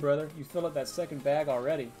bag too, brother. You filled up that second bag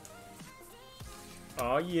already.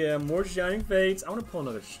 Oh yeah, more Shining Fates. I want to pull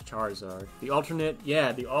another Charizard. The alternate,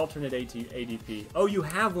 yeah, the alternate ADP. Oh, you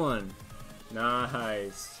have one.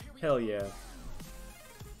 Nice. Hell yeah.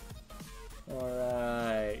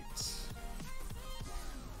 Alright.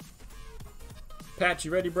 Pat,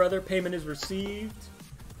 you ready, brother? Payment is received.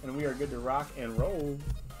 And we are good to rock and roll.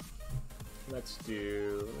 Let's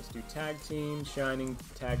do tag team, shining,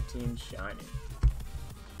 tag team, shining.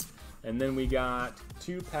 And then we got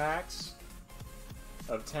 2 packs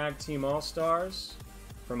of tag team all-stars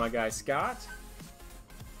for my guy Scott.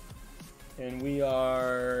 And we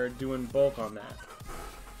are doing bulk on that.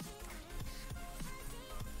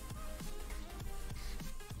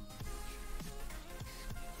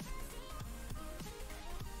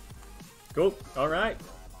 Cool. All right.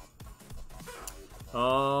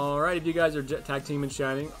 All right. If you guys are tag team and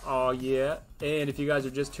shining, oh yeah. And if you guys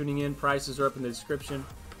are just tuning in, prices are up in the description.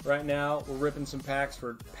 Right now, we're ripping some packs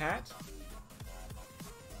for Pat.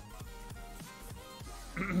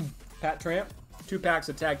 Pat Tramp. 2 packs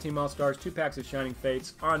of Tag Team All-Stars, 2 packs of Shining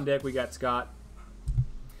Fates. On deck, we got Scott.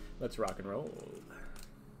 Let's rock and roll.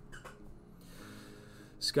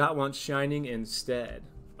 Scott wants Shining instead.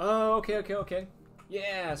 Oh, okay.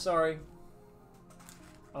 Yeah, sorry.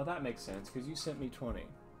 Oh, that makes sense, because you sent me 20.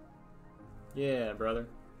 Yeah, brother.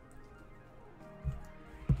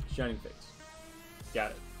 Shining Fates.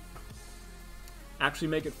 Got it. Actually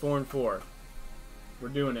make it 4 and 4. We're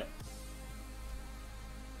doing it.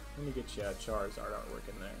 Let me get you a Charizard artwork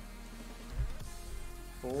in there.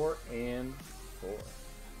 4 and 4.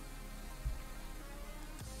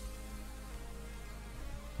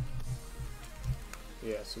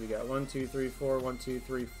 Yeah, so we got 1, 2, 3, 4, 1, 2,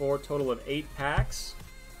 3, 4. Total of 8 packs.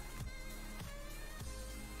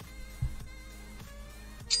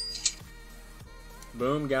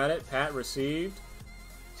 Boom, got it. Pat received.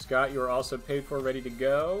 Scott, you are also paid for, ready to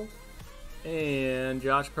go. And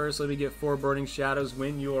Josh Purse, let me get 4 Burning Shadows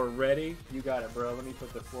when you're ready. You got it, bro. Let me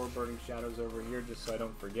put the 4 Burning Shadows over here just so I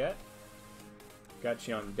don't forget. Got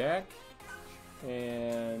you on deck.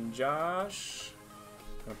 And Josh,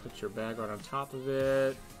 I'm gonna put your bag right on top of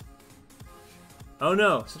it. Oh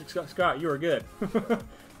no, Scott, you are good.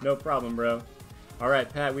 No problem, bro. All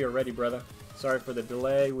right, Pat, we are ready, brother. Sorry for the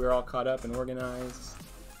delay. We're all caught up and organized.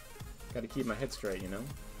 Got to keep my head straight, you know.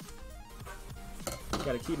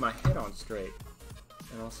 Got to keep my head on straight,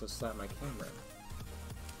 and also slap my camera.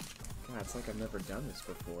 God, it's like I've never done this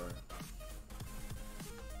before.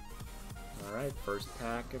 Alright, first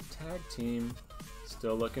pack of Tag Team.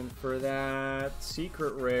 Still looking for that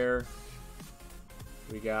secret rare.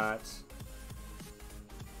 We got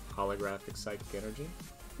holographic Psychic Energy.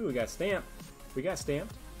 Ooh, we got Stamped. We got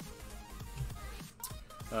Stamped.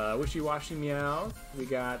 Wishy-Washy Meow. We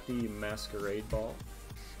got the Masquerade Ball.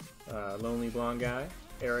 Lonely Blonde Guy,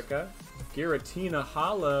 Erica, Giratina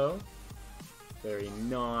Hollow, very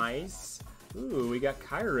nice. Ooh, we got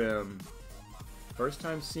Kyurem, First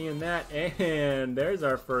time seeing that, and there's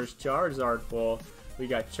our first Charizard pull. We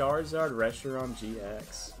got Charizard Reshiram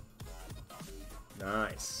GX.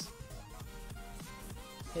 Nice.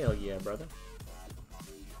 Hell yeah, brother.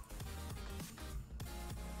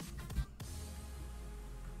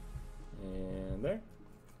 And there.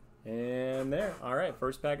 And there. Alright,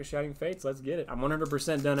 first pack of Shining Fates. Let's get it. I'm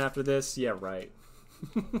 100% done after this. Yeah, right.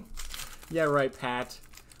 Yeah, right, Pat.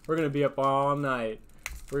 We're going to be up all night.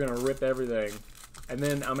 We're going to rip everything. And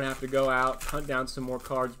then I'm going to have to go out, hunt down some more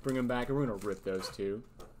cards, bring them back, and we're going to rip those too.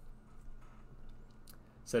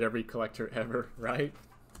 Said every collector ever, right?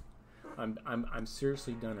 I'm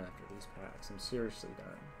seriously done after these packs. I'm seriously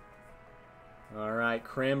done. Alright,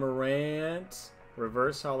 Cramorant,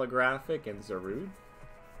 Reverse Holographic, and Zarude.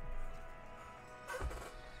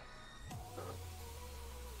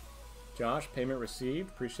 Josh, payment received.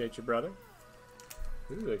 Appreciate you, brother.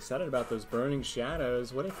 Ooh, excited about those Burning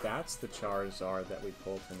Shadows. What if that's the Charizard that we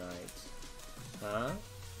pull tonight? Huh?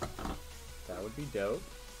 That would be dope.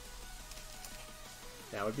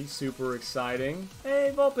 That would be super exciting.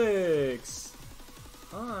 Hey, Vulpix!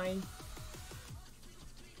 Hi.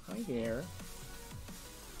 Hi there.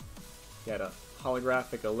 Got a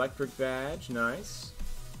holographic electric badge. Nice.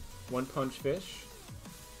 One Punch Fish.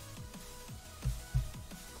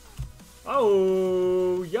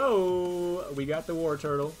 Oh, yo! We got the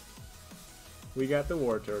WarCurtle. We got the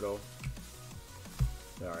WarCurtle.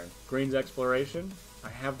 Sorry. Green's Exploration. I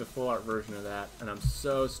have the full art version of that, and I'm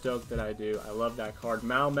so stoked that I do. I love that card.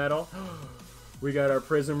 Malmetal. We got our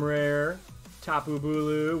Prism Rare. Tapu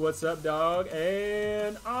Bulu. What's up, dog?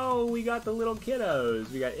 And, oh, we got the little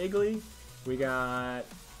kiddos. We got Iggly. We got,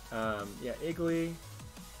 yeah, Iggly.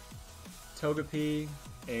 Togepi.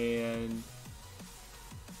 And...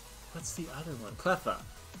 what's the other one? Cleffa.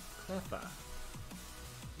 Cleffa.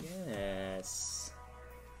 Yes.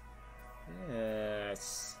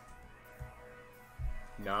 Yes.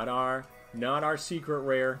 Not our secret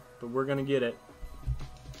rare, but we're gonna get it.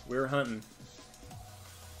 We're hunting.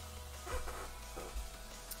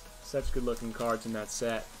 Such good looking cards in that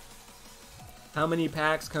set. How many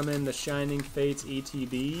packs come in the Shining Fates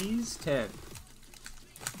ETBs? 10.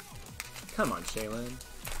 Come on, Shaylin.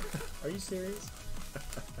 Are you serious?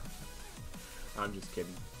 I'm just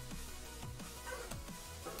kidding.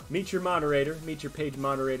 Meet your moderator. Meet your page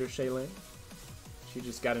moderator, Shaylin. She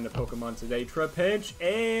just got into Pokemon today. Trapinch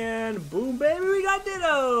and boom, baby, we got Ditto!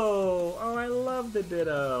 Oh, I love the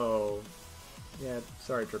Ditto. Yeah,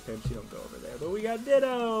 sorry, Trapinch, you don't go over there. But we got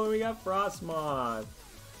Ditto, and we got Frostmoth.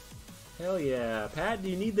 Hell yeah. Pat, do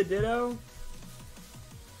you need the Ditto?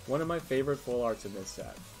 One of my favorite full arts in this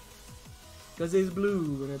set. Because he's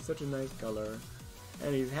blue, and it's such a nice color.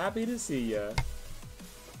 And he's happy to see ya.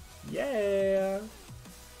 Yeah!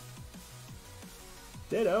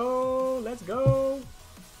 Ditto! Let's go!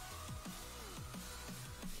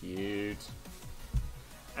 Cute.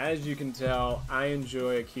 As you can tell, I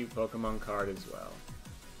enjoy a cute Pokemon card as well.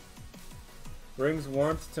 Brings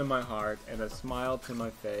warmth to my heart and a smile to my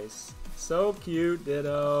face. So cute,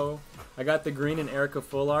 Ditto! I got the Green and Erica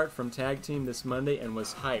full art from Tag Team this Monday and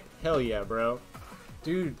was hyped. Hell yeah, bro.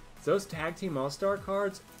 Dude, those Tag Team All-Star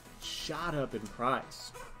cards shot up in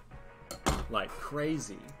price. Like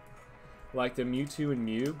crazy. Like the Mewtwo and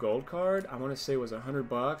Mew gold card, I want to say was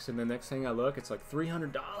 $100, and the next thing I look, it's like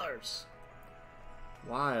 $300.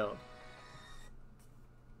 Wild.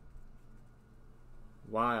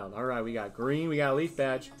 Wild. Alright, we got green, we got a leaf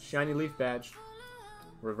badge, shiny leaf badge.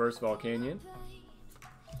 Reverse Volcanion.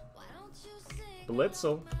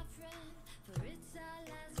 Blitzel.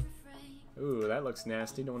 Ooh, that looks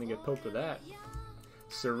nasty. Don't want to get poked with that.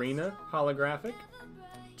 Serena, holographic.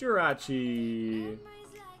 Jirachi.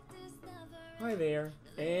 Hi there.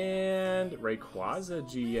 And Rayquaza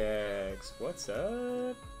GX. What's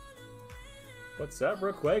up? What's up,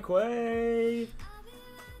 Raquaque?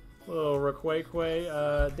 Little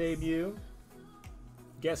Raquaque debut.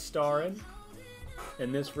 Guest starring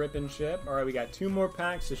in this ripping ship. Alright, we got 2 more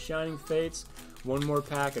packs of Shining Fates. 1 more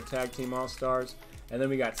pack of Tag Team All-Stars. And then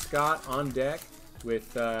we got Scott on deck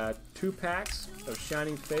with 2 packs of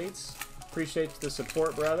Shining Fates. Appreciate the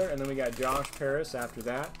support, brother. And then we got Josh Paris after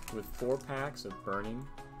that with 4 packs of Burning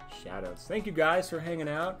Shadows. Thank you guys for hanging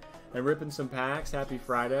out and ripping some packs. Happy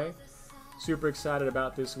Friday. Super excited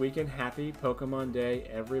about this weekend. Happy Pokemon Day,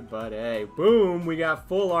 everybody. Boom! We got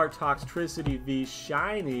Full Art Toxtricity V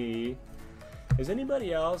Shiny. Is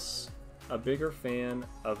anybody else a bigger fan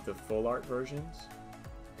of the Full Art versions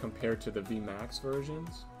compared to the VMAX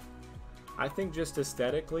versions? I think just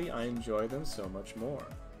aesthetically, I enjoy them so much more.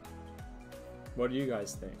 What do you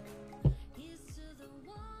guys think?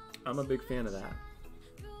 I'm a big fan of that.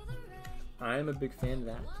 I am a big fan of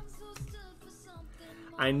that.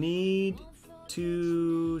 I need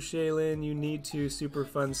to, Shaylin, you need to. Super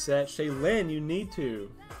fun set. Shaylin, you need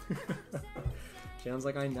to. Shaylin's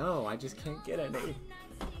like, I know, I just can't get any.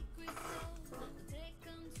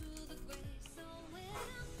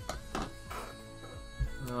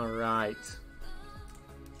 Alright.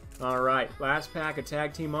 Alright, last pack of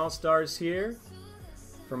Tag Team All-Stars here.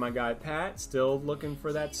 For my guy Pat, still looking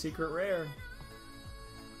for that secret rare.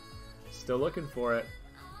 Still looking for it.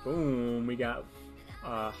 Boom, we got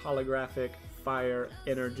holographic fire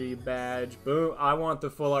energy badge. Boom, I want the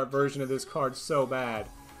full art version of this card so bad.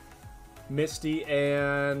 Misty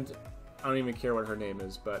and I don't even care what her name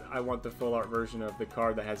is, but I want the full art version of the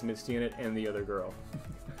card that has Misty in it and the other girl.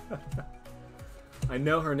 I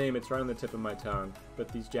know her name, it's right on the tip of my tongue, but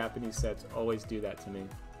these Japanese sets always do that to me.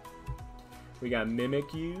 We got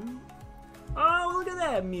Mimikyu. Oh, look at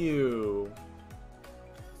that Mew.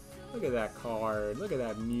 Look at that card. Look at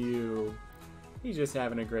that Mew. He's just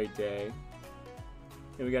having a great day.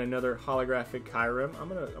 And we got another holographic Kyurem. I'm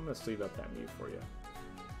gonna sleeve up that Mew for you.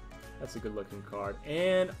 That's a good looking card.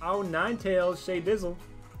 And oh, Ninetales, Shay Dizzle.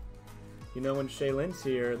 You know when Shaylin's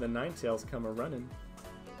here, the Ninetales come a running.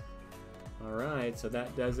 Alright, so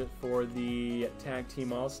that does it for the Tag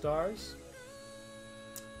Team All-Stars.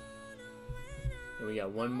 And we got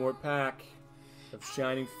one more pack of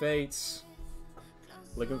Shining Fates.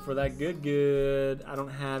 Looking for that good. I don't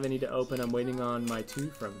have any to open. I'm waiting on my 2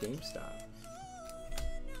 from GameStop.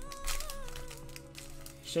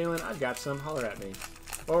 Shaylin, I've got some. Holler at me.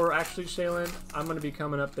 Or actually, Shaylin, I'm going to be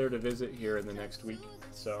coming up there to visit here in the next week.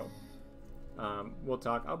 So, we'll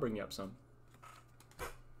talk. I'll bring you up some.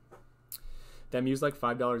 That Mew's like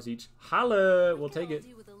 $5 each. Holla! We'll take it.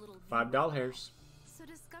 $5 hairs.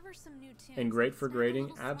 And great for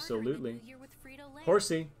grading, absolutely.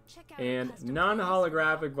 Horsey. And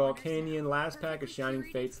non-holographic Volcanion. Last pack of Shining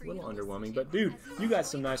Fates. A little underwhelming, but dude, you got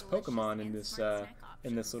some nice Pokemon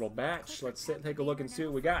in this little batch. Let's take a look and see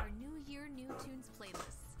what we got.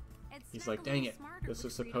 He's like, dang it, this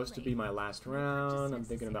was supposed to be my last round. I'm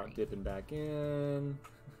thinking about dipping back in.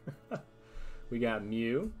 We got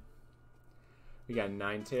Mew. We got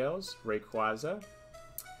Ninetales, Rayquaza.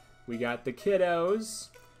 We got the kiddos.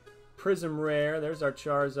 Prism Rare. There's our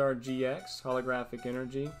Charizard GX. Holographic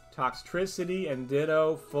Energy. Toxtricity and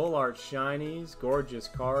Ditto. Full Art Shinies. Gorgeous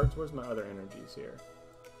cards. Where's my other energies here?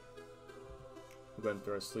 We'll go ahead and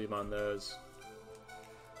throw a sleeve on those.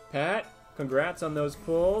 Pat, congrats on those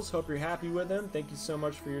pulls. Hope you're happy with them. Thank you so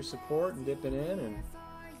much for your support and dipping in. And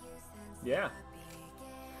yeah.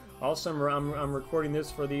 Also, I'm recording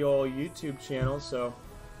this for the old YouTube channel, so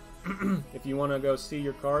if you want to go see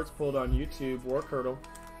your cards pulled on YouTube, WarCurtle,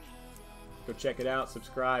 go check it out,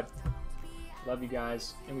 subscribe. Love you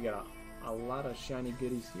guys. And we got a lot of shiny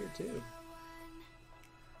goodies here, too.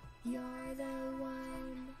 You're the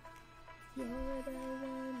one. You're the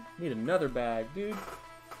one. Need another bag, dude.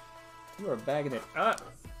 You are bagging it up.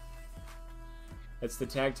 It's the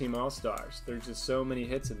Tag Team All-Stars. There's just so many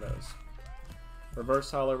hits in those.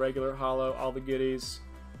 Reverse holo, regular holo, all the goodies.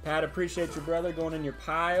 Pat, appreciate your brother going in your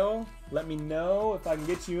pile. Let me know if I can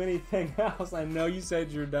get you anything else. I know you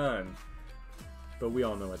said you're done, but we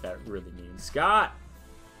all know what that really means. Scott!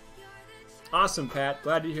 Awesome, Pat.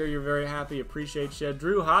 Glad to hear you're very happy. Appreciate you.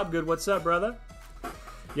 Drew Hobgood, what's up, brother?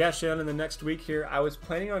 Yeah, Shannon, the next week here, I was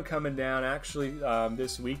planning on coming down actually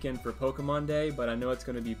this weekend for Pokemon Day, but I know it's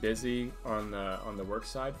going to be busy on the work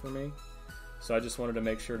side for me. So I just wanted to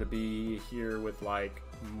make sure to be here with like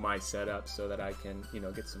my setup so that I can, you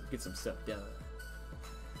know, get some stuff done.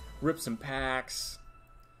 Rip some packs.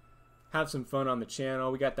 Have some fun on the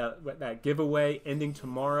channel. We got that giveaway ending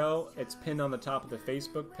tomorrow. It's pinned on the top of the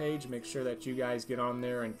Facebook page. Make sure that you guys get on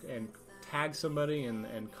there and tag somebody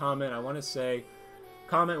and comment. I want to say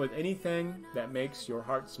comment with anything that makes your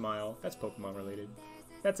heart smile. That's Pokemon related.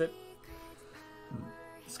 That's it.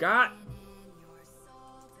 Scott!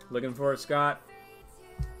 Looking for it, Scott.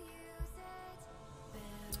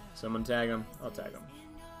 Someone tag him. I'll tag him.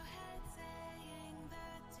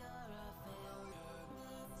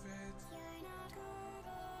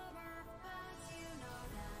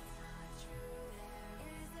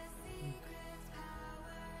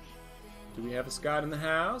 Do we have a Scott in the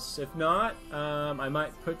house? If not, I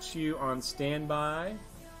might put you on standby.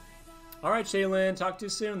 All right, Shaylin. Talk to you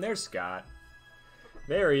soon. There's Scott.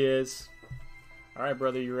 There he is. All right,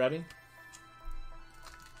 brother, you ready?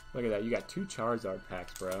 Look at that. You got 2 Charizard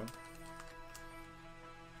packs, bro.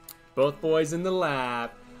 Both boys in the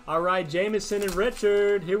lap. All right, Jameson and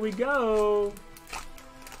Richard. Here we go.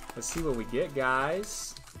 Let's see what we get,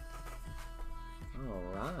 guys. All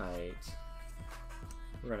right.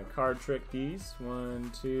 We're gonna card trick these.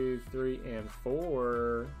 1, 2, 3, and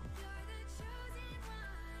 4.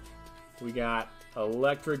 We got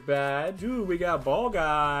Electric Badge. Ooh, we got Ball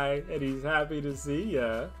Guy, and he's happy to see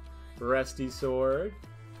ya. Rusty Sword.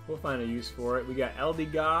 We'll find a use for it. We got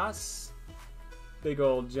Eldegoss. Big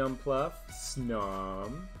old Jumpluff.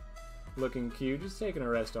 Snom. Looking cute, just taking a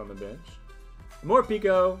rest on the bench. More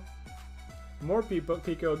Pico. More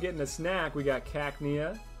Pico getting a snack. We got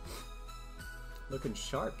Cacnea. Looking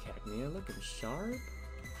sharp, Cacnea. Looking sharp.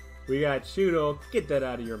 We got Choodle. Get that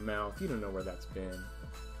out of your mouth. You don't know where that's been.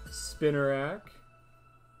 Spinnerack.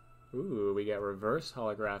 Ooh, we got reverse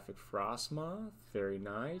holographic Frostmoth. Very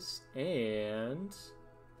nice. And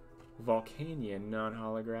Volcanion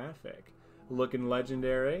non-holographic. Looking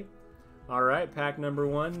legendary. Alright, pack number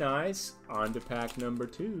 1. Nice. On to pack number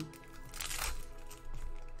 2.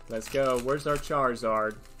 Let's go. Where's our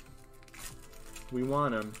Charizard? We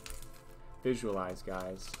want him. Visualize,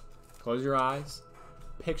 guys. Close your eyes.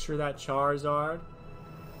 Picture that Charizard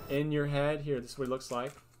in your head. Here, this is what it looks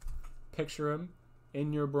like. Picture him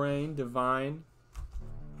in your brain. Divine.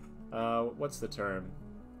 What's the term?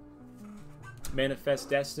 Manifest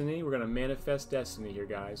destiny. We're gonna manifest destiny here,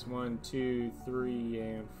 guys. 1, 2, 3,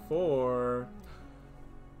 and 4.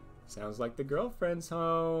 Sounds like the girlfriend's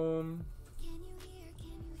home.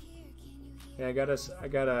 Yeah, I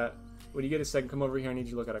gotta. When you get a second, come over here. I need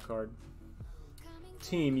you to look at a card.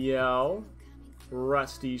 Team Yell.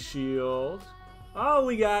 Rusty Shield. Oh,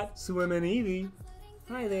 we got Swimming Eevee.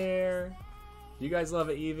 Hi there. You guys love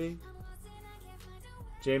an Eevee?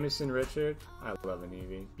 Jameson Richard. I love an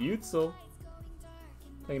Eevee. Butzel.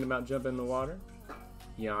 Thinking about jumping in the water.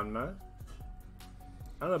 Yanma.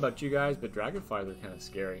 I don't know about you guys, but dragonflies are kind of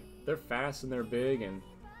scary. They're fast and they're big, and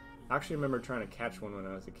I actually remember trying to catch one when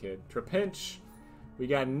I was a kid. Trapinch. We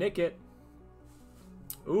got Nickit.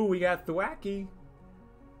 Ooh, we got Thwacky.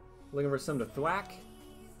 Looking for some to thwack.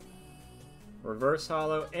 Reverse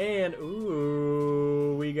Hollow. And,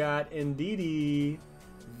 ooh, we got Indeedee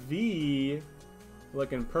V.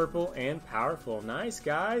 Looking purple and powerful. Nice,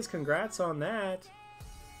 guys. Congrats on that.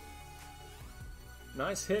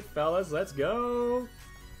 Nice hit, fellas. Let's go.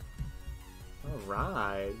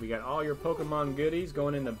 Alright. We got all your Pokemon goodies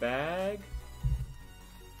going in the bag.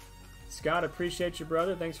 Scott, appreciate you,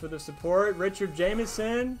 brother. Thanks for the support. Richard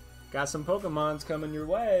Jameson, got some Pokemons coming your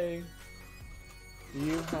way.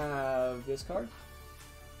 You have this card.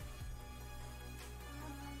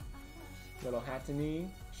 Little Hattini,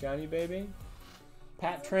 shiny baby.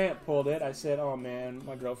 Pat Tramp pulled it. I said, oh man,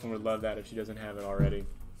 my girlfriend would love that if she doesn't have it already.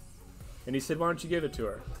 And he said, why don't you give it to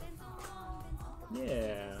her?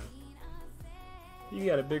 Yeah. You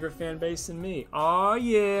got a bigger fan base than me. Oh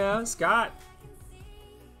yeah, Scott.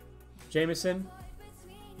 Jameson.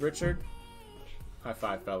 Richard. High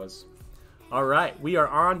five, fellas. Alright, we are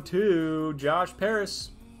on to Josh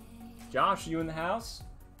Paris. Josh, you in the house?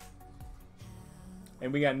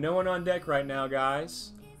 And we got no one on deck right now,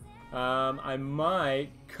 guys. I might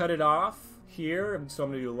cut it off here, so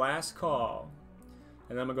I'm going to do last call.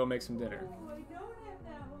 And then I'm going to go make some dinner. Oh, I don't have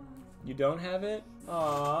that one. You don't have it?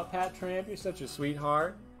 Aw, Pat Tramp, you're such a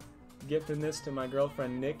sweetheart. Gifting this to my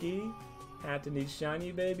girlfriend, Nikki. Hattini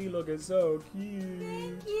shiny baby, looking so cute.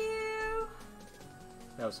 Thank you.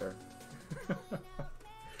 That was her.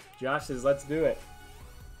 Josh says, let's do it.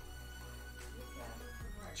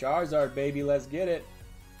 Charizard, baby, let's get it.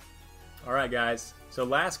 Alright, guys. So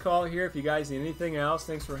last call here. If you guys need anything else,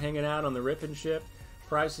 thanks for hanging out on the Rip and Ship.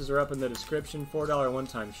 Prices are up in the description. $4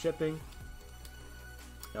 one-time shipping.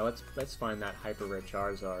 Now let's find that hyper rare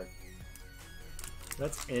Charizard.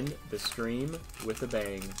 Let's end the stream with a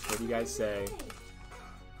bang. What do you guys say?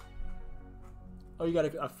 Oh, you got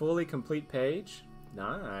a fully complete page?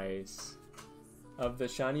 Nice. Of the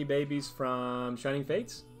shiny babies from Shining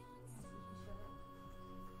Fates?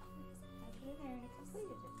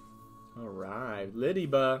 Alright.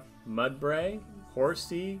 Lidiba, Mudbray,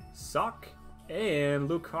 Horsey, Sock, and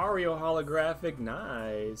Lucario holographic.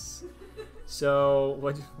 Nice. So,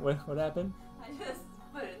 what happened? I just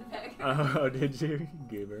put it in the bag. Oh, did you?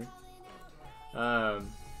 Goober.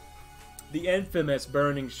 The infamous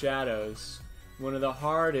Burning Shadows. One of the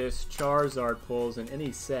hardest Charizard pulls in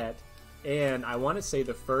any set. And I want to say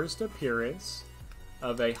the first appearance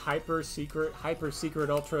of a hyper secret,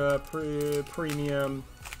 ultra premium,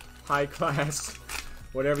 high class,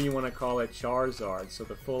 whatever you want to call it, Charizard. So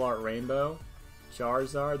the full art rainbow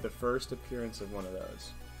Charizard, the first appearance of one of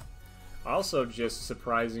those. Also just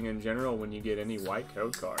surprising in general when you get any white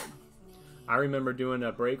code card. I remember doing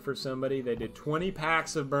a break for somebody. They did 20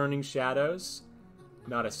 packs of Burning Shadows.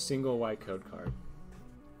 Not a single white code card.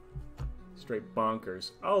 Straight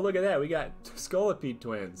bonkers. Oh, look at that. We got Scolipede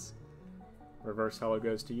twins. Reverse holo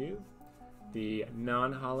goes to you. The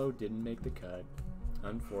non-holo didn't make the cut,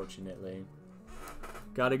 unfortunately.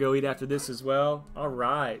 Gotta go eat after this as well.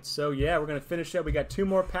 Alright, so yeah, we're gonna finish up. We got 2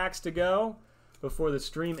 more packs to go before the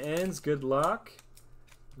stream ends. Good luck.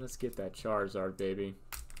 Let's get that Charizard, baby.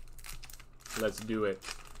 Let's do it.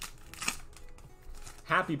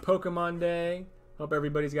 Happy Pokemon Day. Hope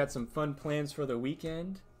everybody's got some fun plans for the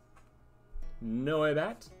weekend.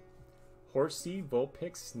 Noibat, Horsey,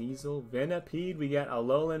 Vulpix, Sneasel, Venipede. We got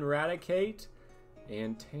Alolan Raticate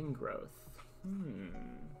and Tangrowth.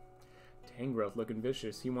 Tangrowth looking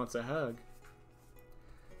vicious. He wants a hug.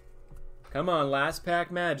 Come on, last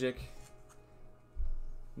pack magic.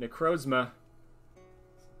 Necrozma.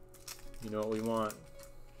 You know what we want.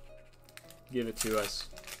 Give it to us.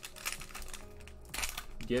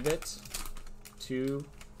 Give it to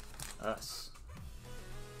us.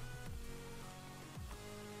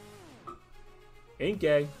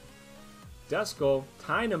 Inkay, Duskull,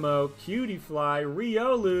 Tynamo, Cutiefly,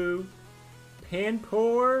 Riolu,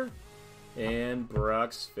 Panpour, and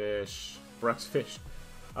Bruxfish.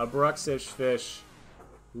 A Bruxish fish.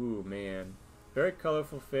 Ooh, man. Very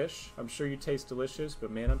colorful fish. I'm sure you taste delicious,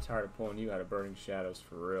 but man, I'm tired of pulling you out of Burning Shadows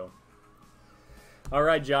for real.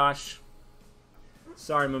 Alright, Josh.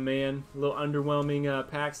 Sorry, my man. A little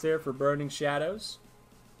underwhelming packs there for Burning Shadows.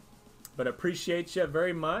 But appreciate you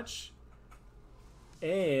very much.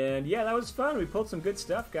 And yeah, that was fun. We pulled some good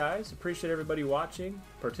stuff, guys. Appreciate everybody watching,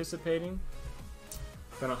 participating.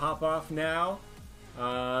 Gonna hop off now.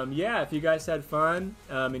 Yeah, if you guys had fun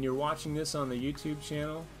and you're watching this on the YouTube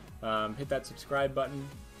channel, hit that subscribe button.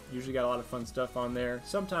 Usually got a lot of fun stuff on there.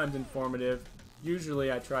 Sometimes informative.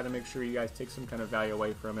 Usually I try to make sure you guys take some kind of value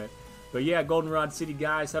away from it. But yeah, Goldenrod City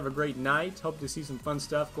guys, have a great night. Hope to see some fun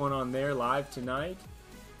stuff going on there live tonight.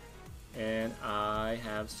 And I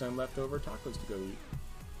have some leftover tacos to go eat.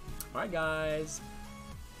 Bye, guys.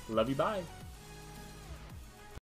 Love you, bye.